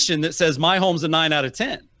automation that says my home's a 9 out of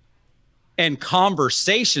 10. And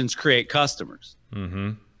conversations create customers.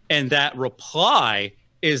 And that reply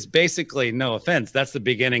is basically, no offense, that's the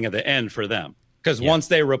beginning of the end for them. Because once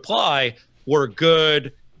they reply, we're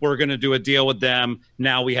good. We're going to do a deal with them.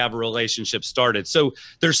 Now we have a relationship started. So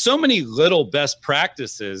there's so many little best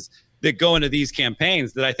practices that go into these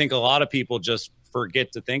campaigns that I think a lot of people just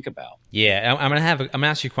forget to think about. Yeah, I'm gonna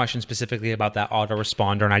ask you a question specifically about that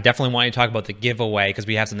autoresponder, and I definitely want you to talk about the giveaway because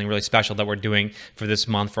we have something really special that we're doing for this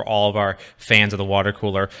month for all of our fans of the water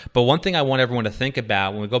cooler. But one thing I want everyone to think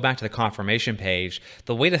about when we go back to the confirmation page,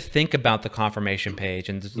 the way to think about the confirmation page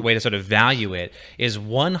and the way to sort of value it is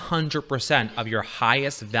 100% of your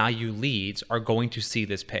highest value leads are going to see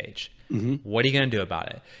this page. What are you going to do about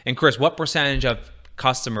it? And Chris, what percentage of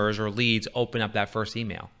customers or leads open up that first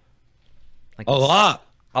email? Like a lot.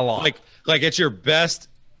 Like it's your best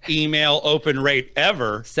email open rate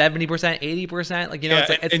ever. 70%, 80%. Like, you know,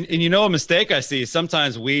 it's and you know, a mistake I see,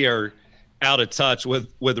 sometimes we are out of touch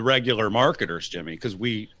with regular marketers, Jimmy, because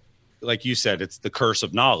we, like you said, it's the curse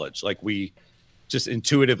of knowledge. Like we just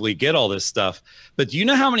intuitively get all this stuff. But do you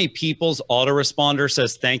know how many people's autoresponder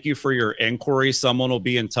says, thank you for your inquiry, someone will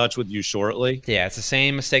be in touch with you shortly? Yeah, it's the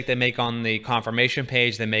same mistake they make on the confirmation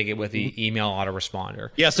page. They make it with the email autoresponder.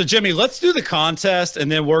 Yeah, so Jimmy, let's do the contest,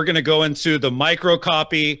 and then we're going to go into the micro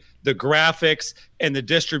copy, the graphics, and the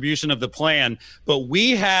distribution of the plan. But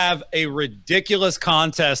we have a ridiculous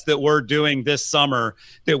contest that we're doing this summer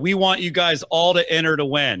that we want you guys all to enter to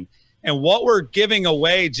win. And what we're giving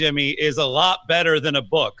away, Jimmy, is a lot better than a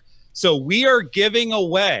book. So we are giving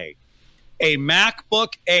away a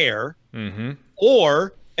MacBook Air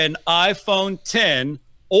or an iPhone 10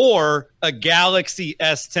 or a Galaxy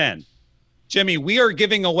S10. Jimmy, we are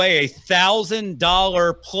giving away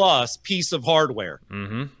 $1,000 plus piece of hardware.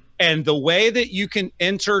 And the way that you can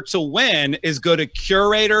enter to win is go to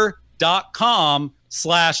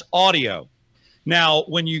curator.com/audio. Now,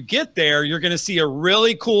 when you get there, you're going to see a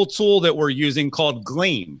really cool tool that we're using called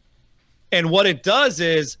Gleam. And what it does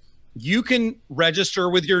is you can register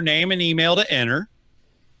with your name and email to enter.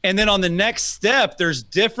 And then on the next step, there's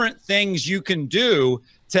different things you can do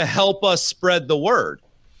to help us spread the word.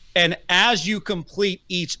 And as you complete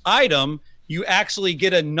each item, you actually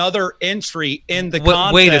get another entry in the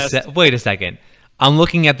contest. Wait a second. I'm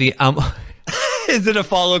looking at the... Is it a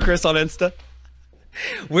follow Chris on Insta?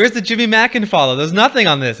 Where's the Jimmy Mackin follow? There's nothing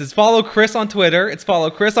on this. It's follow Chris on Twitter. It's follow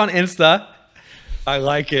Chris on Insta. I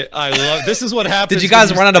like it. I love. This is what happens. Did you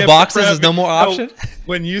guys run out of boxes? There's no more option? No,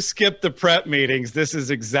 when you skip the prep meetings, this is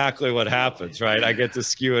exactly what happens, right? I get to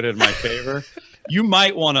skew it in my favor. You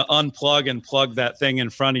might want to unplug and plug that thing in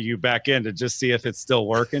front of you back in to just see if it's still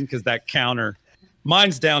working, because that counter,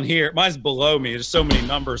 mine's down here. Mine's below me. There's so many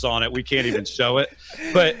numbers on it, we can't even show it.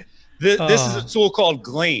 But this is a tool called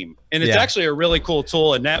Gleam, and it's actually a really cool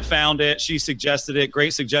tool. Annette found it. She suggested it.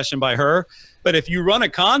 Great suggestion by her. But if you run a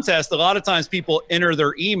contest, a lot of times people enter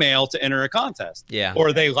their email to enter a contest. Yeah.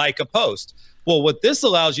 Or they like a post. Well, what this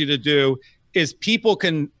allows you to do is people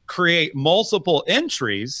can create multiple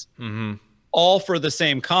entries all for the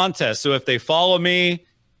same contest. So if they follow me,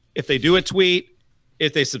 if they do a tweet,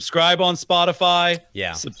 if they subscribe on Spotify,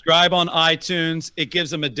 subscribe on iTunes, it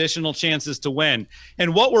gives them additional chances to win.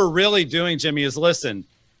 And what we're really doing, Jimmy, is listen,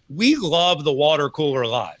 we love the Water Cooler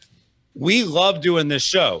Live. We love doing this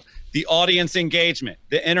show, the audience engagement,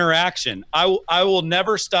 the interaction. I will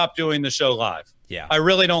never stop doing the show live. Yeah. I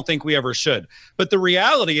really don't think we ever should. But the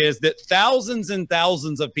reality is that thousands and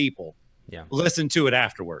thousands of people listen to it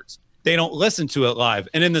afterwards. They don't listen to it live.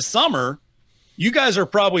 And in the summer, you guys are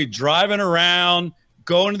probably driving around,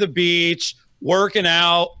 going to the beach, working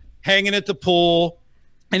out, hanging at the pool.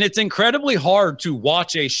 And it's incredibly hard to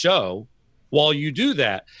watch a show while you do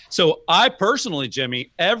that. So I personally,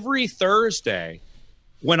 Jimmy, every Thursday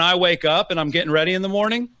when I wake up and I'm getting ready in the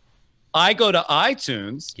morning, I go to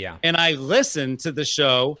iTunes and I listen to the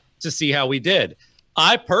show to see how we did.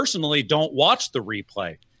 I personally don't watch the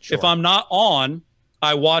replay. Sure. If I'm not on,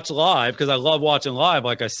 I watch live because I love watching live,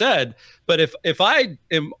 like I said. But if I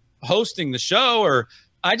am hosting the show, or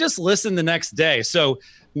I just listen the next day. So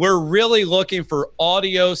we're really looking for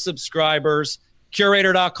audio subscribers.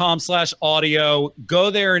 Curator.com/audio.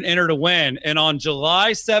 Go there and enter to win. And on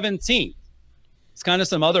July 17th, it's kind of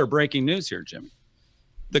some other breaking news here, Jimmy.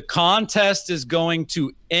 The contest is going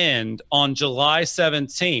to end on July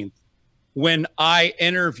 17th when I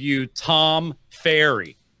interview Tom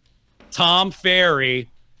Ferry. Tom Ferry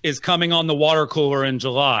is coming on the Water Cooler in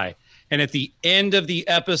July. And at the end of the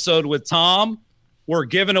episode with Tom, we're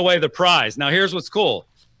giving away the prize. Now, here's what's cool.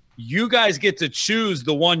 You guys get to choose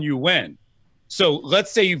the one you win. So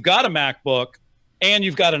let's say you've got a MacBook and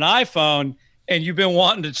you've got an iPhone and you've been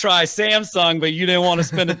wanting to try Samsung, but you didn't want to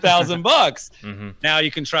spend $1,000. Now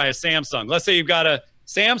you can try a Samsung. Let's say you've got a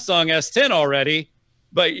Samsung S10 already,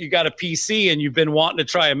 but you got a PC and you've been wanting to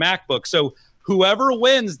try a MacBook. So whoever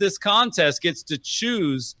wins this contest gets to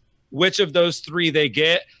choose which of those three they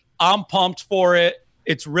get. I'm pumped for it.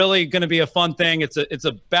 It's really going to be a fun thing. It's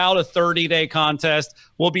about a 30-day contest.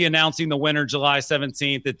 We'll be announcing the winner July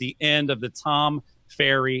 17th at the end of the Tom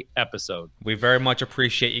Ferry episode. We very much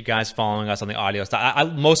appreciate you guys following us on the audio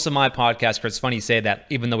stuff. Most of my podcasts, Chris, it's funny you say that,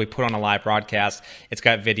 even though we put on a live broadcast, it's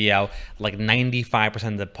got video, like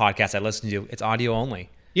 95% of the podcasts I listen to, it's audio only.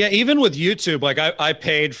 Yeah, even with YouTube, like I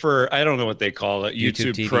paid for, I don't know what they call it,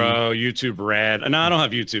 YouTube Pro, YouTube Red. And I don't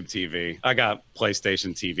have YouTube TV. I got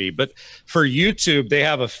PlayStation TV. But for YouTube, they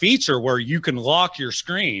have a feature where you can lock your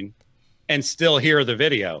screen and still hear the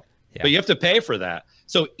video. Yeah. But you have to pay for that.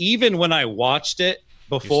 So even when I watched it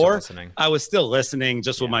before, I was still listening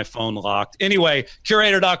just with my phone locked. Anyway,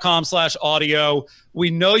 curator.com/audio.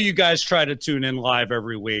 We know you guys try to tune in live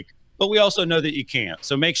every week, but we also know that you can't.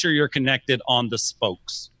 So make sure you're connected on the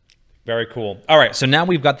spokes. Very cool. All right, so now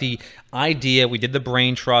we've got the idea. We did the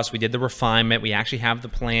brain trust. We did the refinement. We actually have the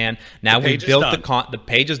plan. Now we built the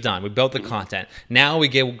page is done. We built the content. Now we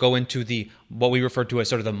go into the what we refer to as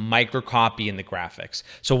sort of the micro copy and the graphics.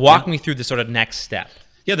 So walk me through the sort of next step.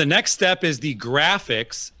 Yeah, the next step is the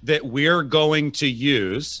graphics that we're going to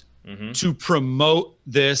use to promote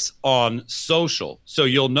this on social. So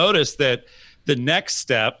you'll notice that the next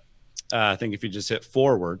step, I think if you just hit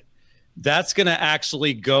forward, that's going to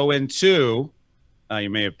actually go into, you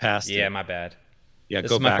may have passed it. Yeah, my bad. Yeah,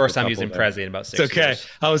 this is my first time using Prezi in about 6 years. It's okay.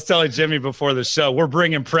 I was telling Jimmy before the show, we're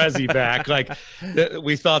bringing Prezi back. Like,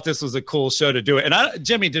 we thought this was a cool show to do it. And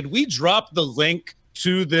Jimmy, did we drop the link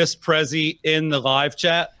to this Prezi in the live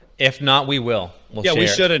chat? If not, we will. We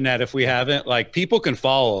should have, Ned, if we haven't. Like, people can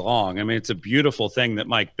follow along. I mean, it's a beautiful thing that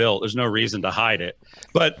Mike built. There's no reason to hide it.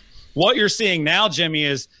 But what you're seeing now, Jimmy,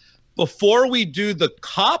 is before we do the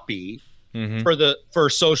copy for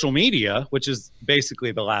social media, which is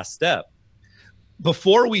basically the last step,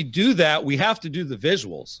 before we do that, we have to do the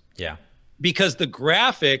visuals. Yeah. Because the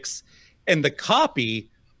graphics and the copy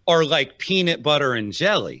are like peanut butter and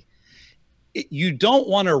jelly. You don't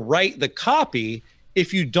want to write the copy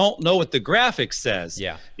if you don't know what the graphic says.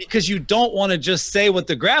 Yeah. Because you don't want to just say what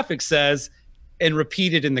the graphic says and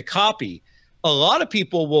repeat it in the copy. A lot of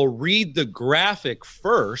people will read the graphic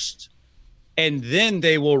first and then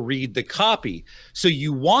they will read the copy. So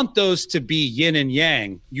you want those to be yin and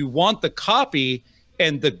yang. You want the copy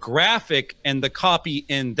and the graphic and the copy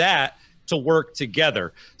in that to work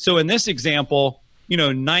together. So in this example,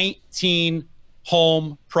 19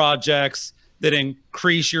 home projects that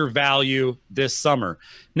increase your value this summer.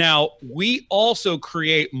 Now, we also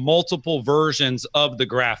create multiple versions of the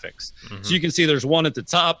graphics. So you can see there's one at the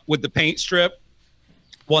top with the paint strip,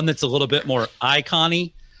 one that's a little bit more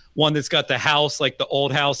icon-y, one that's got the house, like the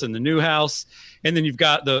old house and the new house. And then you've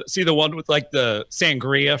got the one with like the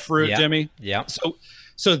sangria fruit, Jimmy? Yeah.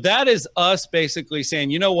 So that is us basically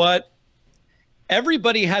saying, you know what?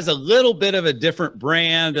 Everybody has a little bit of a different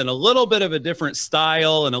brand and a little bit of a different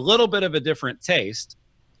style and a little bit of a different taste.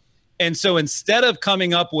 And so instead of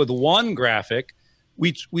coming up with one graphic,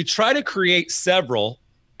 we try to create several,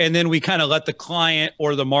 and then we kind of let the client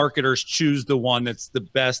or the marketers choose the one that's the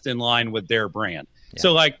best in line with their brand. Yeah.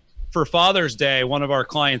 So like for Father's Day, one of our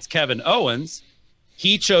clients, Kevin Owens,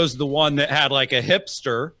 he chose the one that had like a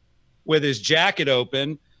hipster with his jacket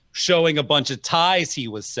open, showing a bunch of ties he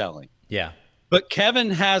was selling. Yeah. But Kevin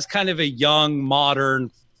has kind of a young, modern,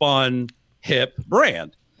 fun, hip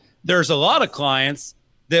brand. There's a lot of clients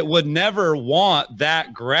that would never want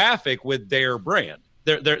that graphic with their brand.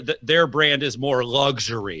 Their brand is more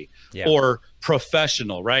luxury or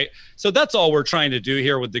professional, right? So that's all we're trying to do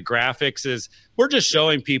here with the graphics is we're just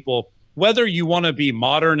showing people whether you want to be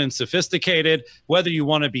modern and sophisticated, whether you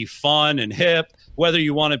want to be fun and hip, whether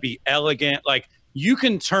you want to be elegant, like you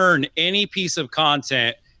can turn any piece of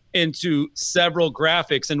content into several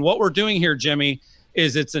graphics. And what we're doing here, Jimmy,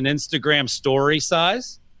 is it's an Instagram story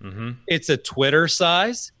size. Mm-hmm. It's a Twitter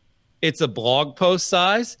size. It's a blog post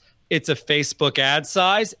size. It's a Facebook ad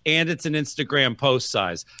size, and it's an Instagram post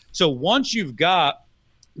size. So once you've got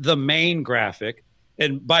the main graphic,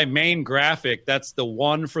 and by main graphic, that's the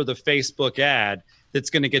one for the Facebook ad that's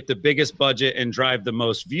going to get the biggest budget and drive the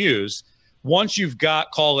most views. Once you've got,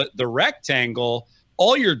 call it the rectangle,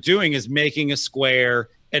 all you're doing is making a square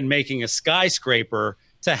and making a skyscraper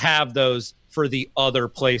to have those for the other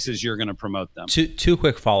places you're going to promote them. Two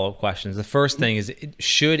quick follow-up questions. The first thing is,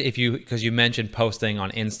 because you mentioned posting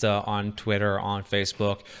on Insta, on Twitter, on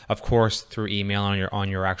Facebook, of course through email on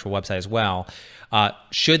your actual website as well.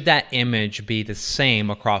 Should that image be the same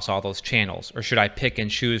across all those channels, or should I pick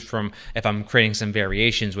and choose from if I'm creating some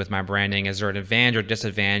variations with my branding? Is there an advantage or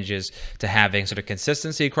disadvantages to having sort of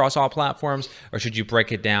consistency across all platforms, or should you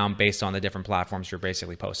break it down based on the different platforms you're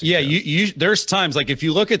basically posting? Yeah, there's times like if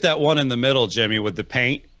you look at that one in the middle, Jimmy, with the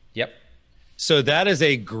paint. Yep. So that is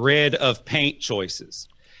a grid of paint choices.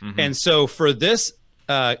 Mm-hmm. And so for this,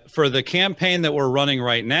 for the campaign that we're running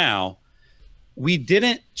right now, we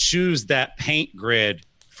didn't choose that paint grid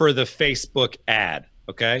for the Facebook ad,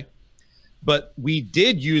 okay? But we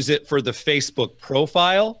did use it for the Facebook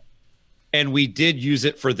profile, and we did use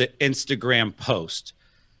it for the Instagram post.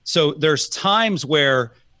 So there's times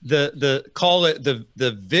where the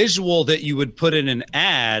visual that you would put in an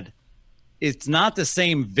ad, it's not the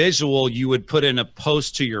same visual you would put in a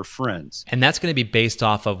post to your friends. And that's going to be based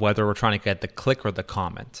off of whether we're trying to get the click or the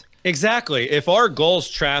comment. Exactly. If our goal's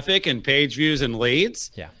traffic and page views and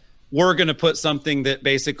leads, we're going to put something that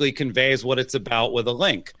basically conveys what it's about with a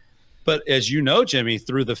link. But as you know, Jimmy,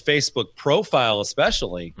 through the Facebook profile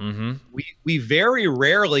especially, we very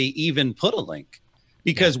rarely even put a link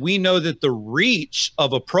because we know that the reach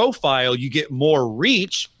of a profile, you get more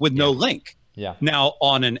reach with no link. Yeah. Now,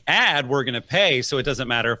 on an ad, we're going to pay, so it doesn't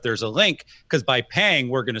matter if there's a link, because by paying,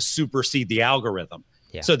 we're going to supersede the algorithm.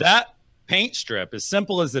 Yeah. So that paint strip, as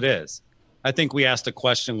simple as it is, I think we asked a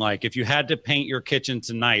question like, if you had to paint your kitchen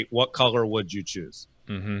tonight, what color would you choose?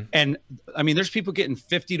 Mm-hmm. And I mean, there's people getting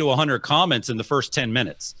 50 to 100 comments in the first 10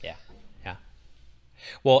 minutes. Yeah.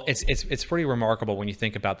 Well, it's pretty remarkable when you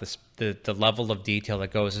think about this, the level of detail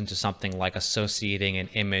that goes into something like associating an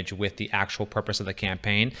image with the actual purpose of the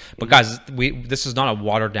campaign. But guys, this is not a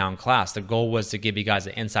watered down class. The goal was to give you guys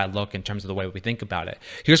an inside look in terms of the way we think about it.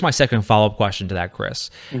 Here's my second follow-up question to that, Chris.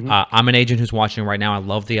 I'm an agent who's watching right now. I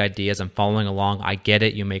love the ideas. I'm following along. I get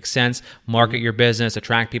it. You make sense. Market your business,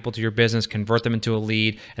 attract people to your business, convert them into a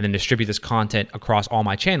lead, and then distribute this content across all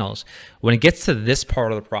my channels. When it gets to this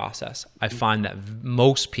part of the process, I find that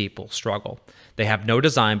most people struggle. They have no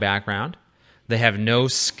design background. They have no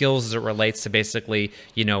skills as it relates to basically,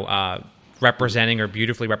 representing or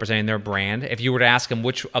beautifully representing their brand. If you were to ask them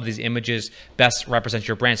which of these images best represents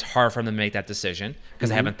your brand, it's hard for them to make that decision because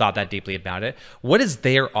they haven't thought that deeply about it. What is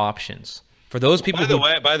their options for those people?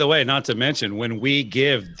 By the way, not to mention, when we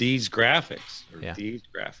give these graphics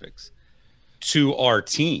to our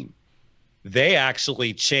team, they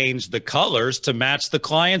actually change the colors to match the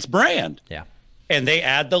client's brand. Yeah. And they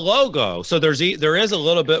add the logo. So there is a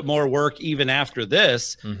little bit more work even after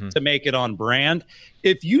this to make it on brand.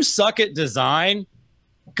 If you suck at design,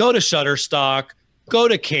 go to Shutterstock, go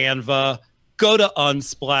to Canva, go to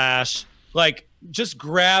Unsplash. Like, just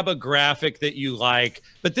grab a graphic that you like.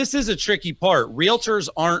 But this is a tricky part. Realtors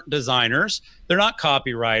aren't designers. They're not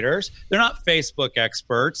copywriters. They're not Facebook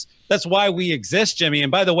experts. That's why we exist, Jimmy.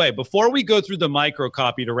 And by the way, before we go through the micro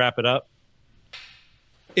copy to wrap it up,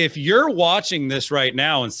 if you're watching this right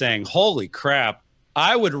now and saying, holy crap,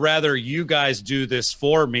 I would rather you guys do this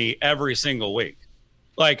for me every single week.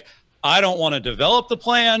 Like, I don't want to develop the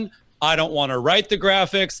plan. I don't want to write the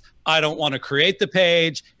graphics. I don't want to create the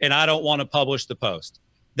page, and I don't want to publish the post.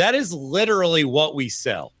 That is literally what we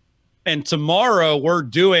sell. And tomorrow we're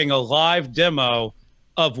doing a live demo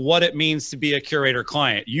of what it means to be a Curator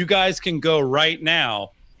client. You guys can go right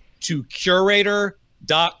now to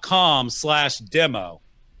curator.com/demo.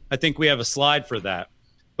 I think we have a slide for that.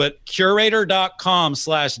 But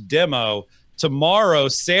curator.com/demo. Tomorrow,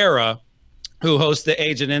 Sarah, who hosts the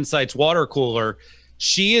Agent Insights Water Cooler,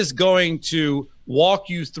 she is going to walk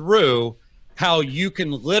you through how you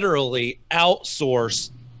can literally outsource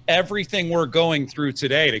everything we're going through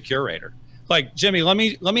today to Curator. Like, Jimmy, let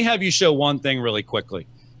me have you show one thing really quickly,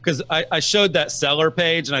 because I showed that seller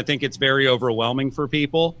page and I think it's very overwhelming for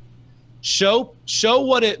people. Show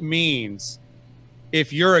what it means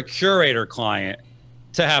if you're a Curator client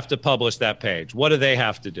to have to publish that page. What do they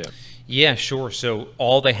have to do? Yeah, sure. So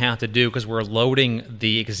all they have to do, because we're loading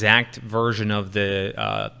the exact version of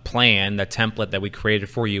the plan, the template that we created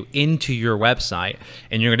for you, into your website,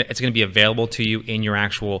 and it's gonna be available to you in your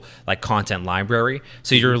actual like content library.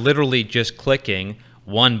 So you're literally just clicking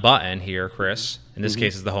one button here, Chris. In this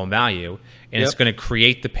case, is the home value, and it's going to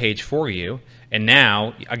create the page for you. And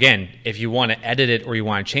now, again, if you want to edit it or you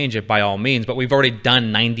want to change it, by all means, but we've already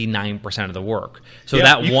done 99% of the work. So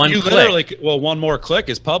that one click. Well, one more click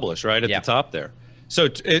is publish right at the top there. So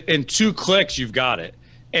in 2 clicks, you've got it.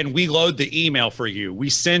 And we load the email for you. We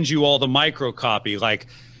send you all the micro copy. Like,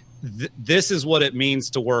 this is what it means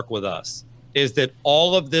to work with us, is that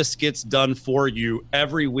all of this gets done for you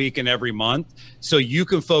every week and every month. So you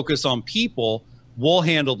can focus on people. We'll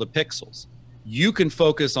handle the pixels. You can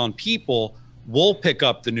focus on people. We'll pick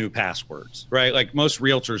up the new passwords, right? Like, most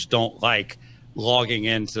realtors don't like logging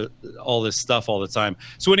into all this stuff all the time.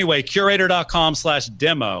 So anyway,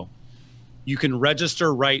 curator.com/demo, you can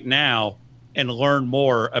register right now and learn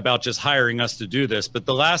more about just hiring us to do this. But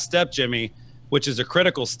the last step, Jimmy, which is a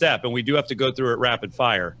critical step, and we do have to go through it rapid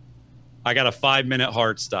fire. I got a 5-minute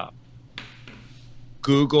hard stop.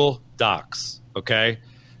 Google Docs, okay?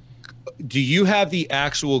 Do you have the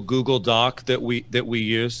actual Google Doc that we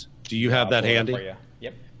use? Do you have that handy?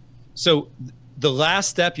 Yep. So the last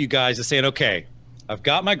step, you guys, is saying, okay, I've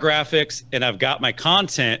got my graphics and I've got my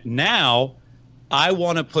content. Now I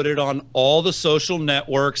want to put it on all the social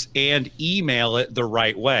networks and email it the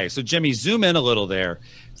right way. So Jimmy, zoom in a little there.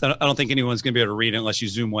 So I don't think anyone's going to be able to read it unless you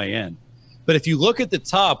zoom way in. But if you look at the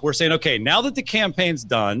top, we're saying, okay, now that the campaign's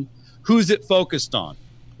done, who's it focused on?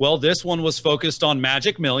 Well, this one was focused on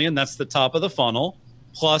Magic Million. That's the top of the funnel,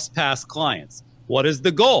 plus past clients. What is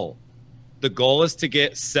the goal? The goal is to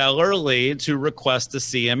get seller lead to request a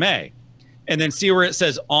CMA. And then see where it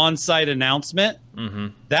says on-site announcement?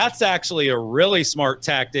 That's actually a really smart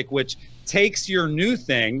tactic, which takes your new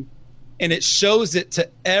thing and it shows it to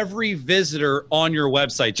every visitor on your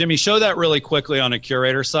website. Jimmy, show that really quickly on a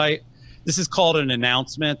Curator site. This is called an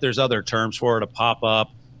announcement. There's other terms for it, a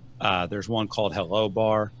pop-up. There's one called Hello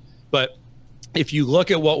Bar. But if you look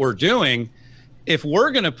at what we're doing, if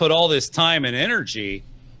we're going to put all this time and energy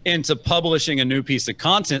into publishing a new piece of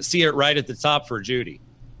content, see it right at the top for Judy.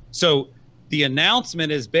 So the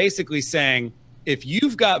announcement is basically saying, if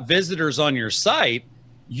you've got visitors on your site,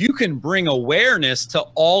 you can bring awareness to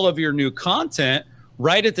all of your new content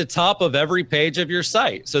right at the top of every page of your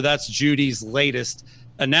site. So that's Judy's latest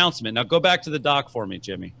announcement. Now go back to the doc for me,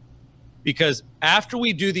 Jimmy, because after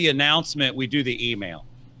we do the announcement, we do the email.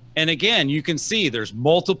 And again, you can see there's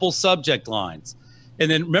multiple subject lines. And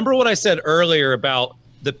then remember what I said earlier about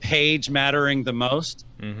the page mattering the most?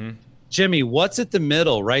 Jimmy, what's at the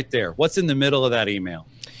middle right there? What's in the middle of that email?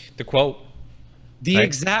 The quote. The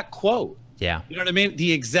exact quote. Yeah. You know what I mean?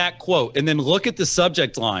 The exact quote. And then look at the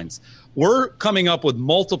subject lines. We're coming up with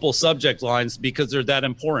multiple subject lines because they're that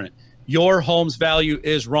important. Your home's value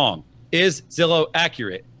is wrong. Is Zillow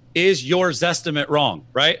accurate? Is your Zestimate wrong?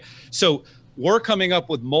 Right? So we're coming up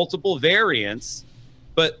with multiple variants,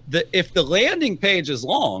 but if the landing page is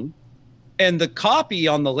long and the copy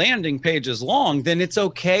on the landing page is long, then it's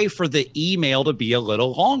okay for the email to be a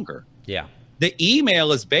little longer. Yeah. The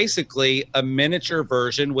email is basically a miniature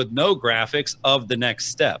version with no graphics of the next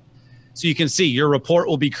step. So you can see your report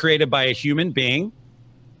will be created by a human being.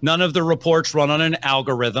 None of the reports run on an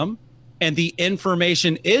algorithm, and the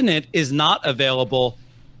information in it is not available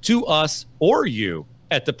to us or you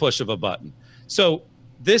at the push of a button. So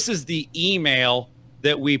this is the email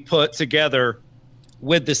that we put together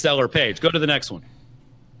with the seller page. Go to the next one.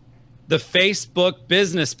 The Facebook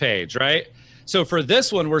business page, right? So for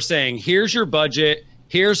this one, we're saying, here's your budget.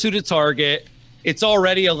 Here's who to target. It's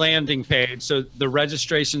already a landing page, so the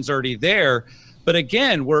registration's already there. But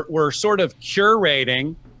again, we're sort of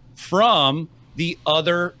curating from the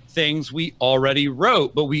other things we already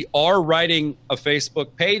wrote, but we are writing a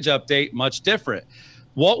Facebook page update much different.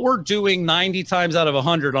 What we're doing 90 times out of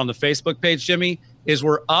 100 on the Facebook page, Jimmy, is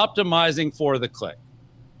we're optimizing for the click.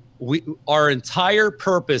 Our entire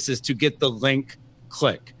purpose is to get the link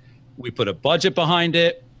click. We put a budget behind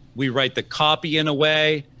it. We write the copy in a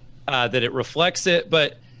way that it reflects it,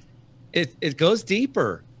 but it goes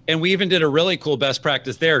deeper. And we even did a really cool best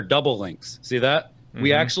practice there, double links. See that? Mm-hmm.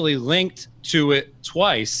 We actually linked to it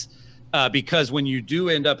twice because when you do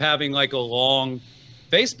end up having like a long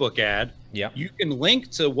Facebook ad, you can link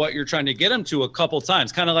to what you're trying to get them to a couple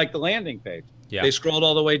times, kind of like the landing page. Yeah. They scrolled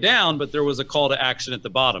all the way down, but there was a call to action at the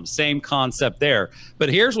bottom. Same concept there. But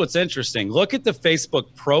here's what's interesting. Look at the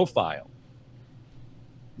Facebook profile.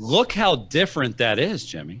 Look how different that is,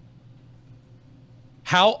 Jimmy.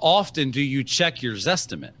 How often do you check your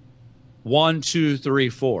Zestimate? 1, 2, 3,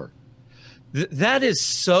 4. That is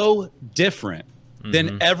so different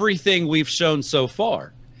than everything we've shown so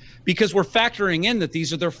far, because we're factoring in that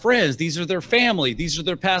these are their friends, these are their family, these are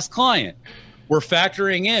their past client. We're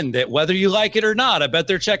factoring in that whether you like it or not, I bet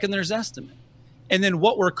they're checking their Zestimate. And then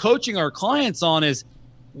what we're coaching our clients on is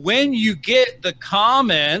when you get the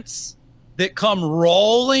comments that come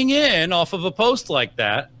rolling in off of a post like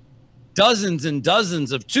that, dozens and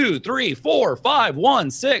dozens of 2, 3, 4, 5,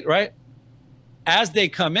 1, 6, right? As they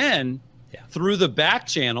come in through the back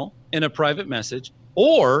channel in a private message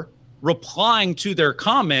or replying to their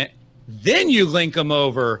comment, then you link them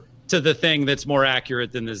over to the thing that's more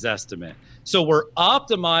accurate than the Zestimate. So we're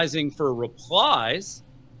optimizing for replies,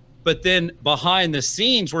 but then behind the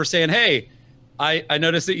scenes, we're saying, hey, I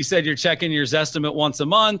noticed that you said you're checking your Zestimate once a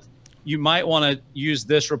month. You might want to use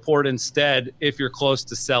this report instead if you're close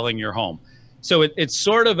to selling your home. So it's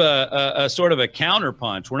sort of a sort of a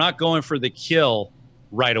counterpunch. We're not going for the kill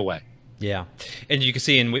right away. Yeah. And you can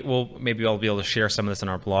see, and maybe I'll be able to share some of this in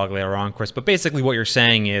our blog later on, Chris, but basically what you're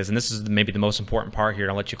saying is, and this is maybe the most important part here,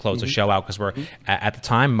 and I'll let you close the show out because we're at the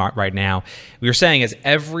time right now. What you're saying is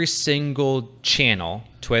every single channel,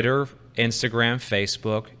 Twitter, Instagram,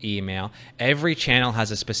 Facebook, email, every channel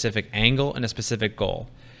has a specific angle and a specific goal.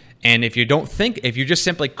 And if you're just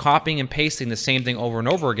simply copying and pasting the same thing over and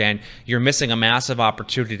over again, you're missing a massive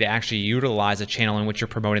opportunity to actually utilize a channel in which you're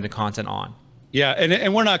promoting the content on. Yeah,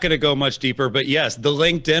 and we're not going to go much deeper, but yes, the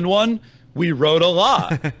LinkedIn one, we wrote a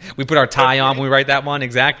lot. We put our tie on when we write that one,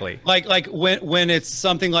 exactly. Like when it's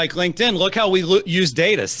something like LinkedIn, look how we use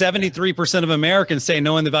data. 73% of Americans say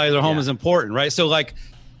knowing the value of their home is important, right? So like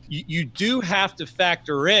you do have to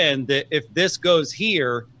factor in that if this goes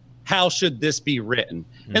here, how should this be written?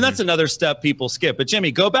 And that's another step people skip. But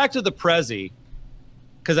Jimmy, go back to the Prezi,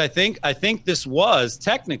 because I think this was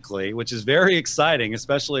technically, which is very exciting,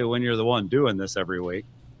 especially when you're the one doing this every week.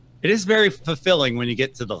 It is very fulfilling when you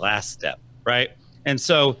get to the last step, right? And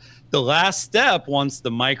so the last step, once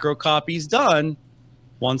the micro copy's done,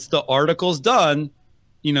 once the article's done,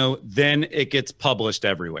 then it gets published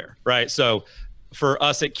everywhere, right? So for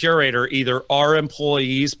us at Curaytor, either our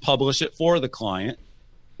employees publish it for the client,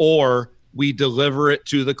 or we deliver it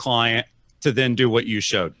to the client to then do what you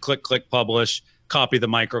showed. Click, publish, copy the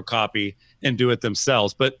micro copy, and do it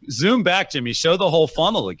themselves. But zoom back, Jimmy, show the whole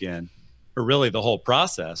funnel again, or really the whole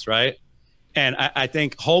process, right? And I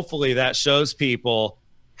think hopefully that shows people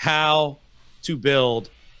how to build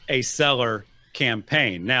a seller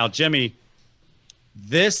campaign. Now, Jimmy,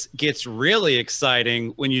 this gets really exciting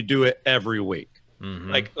when you do it every week.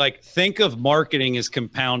 Like think of marketing as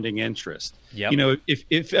compounding interest. Yep.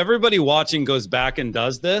 If everybody watching goes back and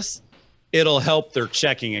does this, it'll help their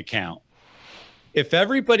checking account. If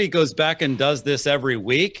everybody goes back and does this every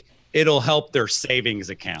week, it'll help their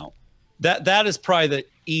savings account. That is probably the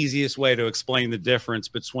easiest way to explain the difference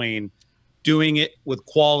between doing it with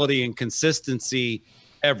quality and consistency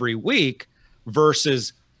every week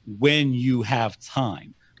versus when you have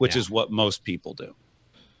time, which is what most people do.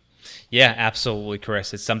 Yeah, absolutely,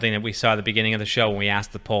 Chris. It's something that we saw at the beginning of the show when we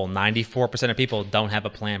asked the poll. 94% of people don't have a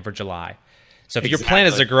plan for July. So if your plan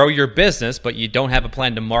is to grow your business, but you don't have a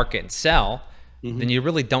plan to market and sell, then you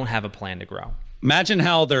really don't have a plan to grow. Imagine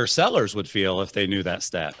how their sellers would feel if they knew that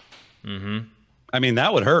stat. I mean,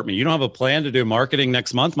 that would hurt me. You don't have a plan to do marketing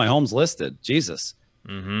next month? My home's listed. Jesus.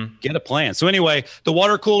 Get a plan. So anyway, The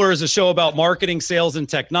Water Cooler is a show about marketing, sales, and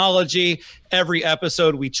technology. Every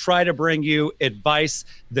episode, we try to bring you advice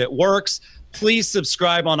that works. Please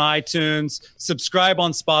subscribe on iTunes, subscribe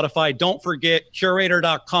on Spotify. Don't forget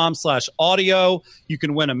curator.com/audio. You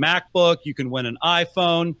can win a MacBook. You can win an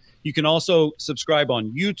iPhone. You can also subscribe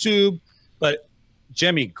on YouTube. But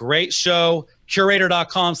Jimmy, great show.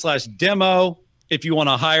 Curator.com/demo if you want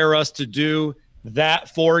to hire us to do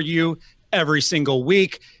that for you every single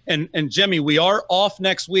week. And Jimmy, we are off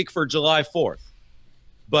next week for July 4th,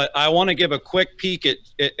 but I want to give a quick peek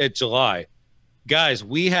at July. Guys,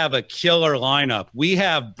 we have a killer lineup. We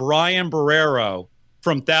have Brian Barrero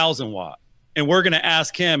from 1000 Watt, and we're going to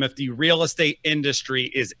ask him if the real estate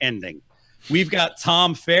industry is ending. We've got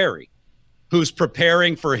Tom Ferry, who's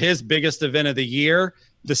preparing for his biggest event of the year,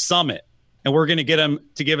 the Summit, and we're going to get him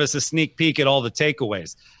to give us a sneak peek at all the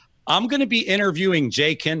takeaways. I'm going to be interviewing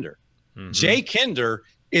Jay Kinder. Jay Kinder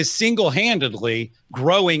is single-handedly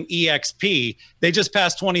growing EXP. They just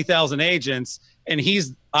passed 20,000 agents, and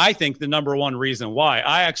he's, I think, the number one reason why.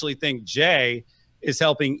 I actually think Jay is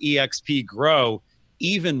helping EXP grow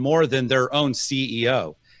even more than their own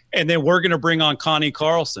CEO. And then we're going to bring on Connie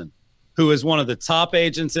Carlson, who is one of the top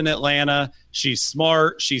agents in Atlanta. She's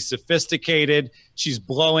smart. She's sophisticated. She's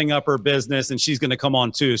blowing up her business, and she's going to come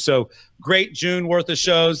on too. So great June worth of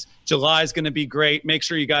shows. July is going to be great. Make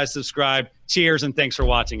sure you guys subscribe. Cheers, and thanks for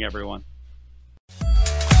watching, everyone.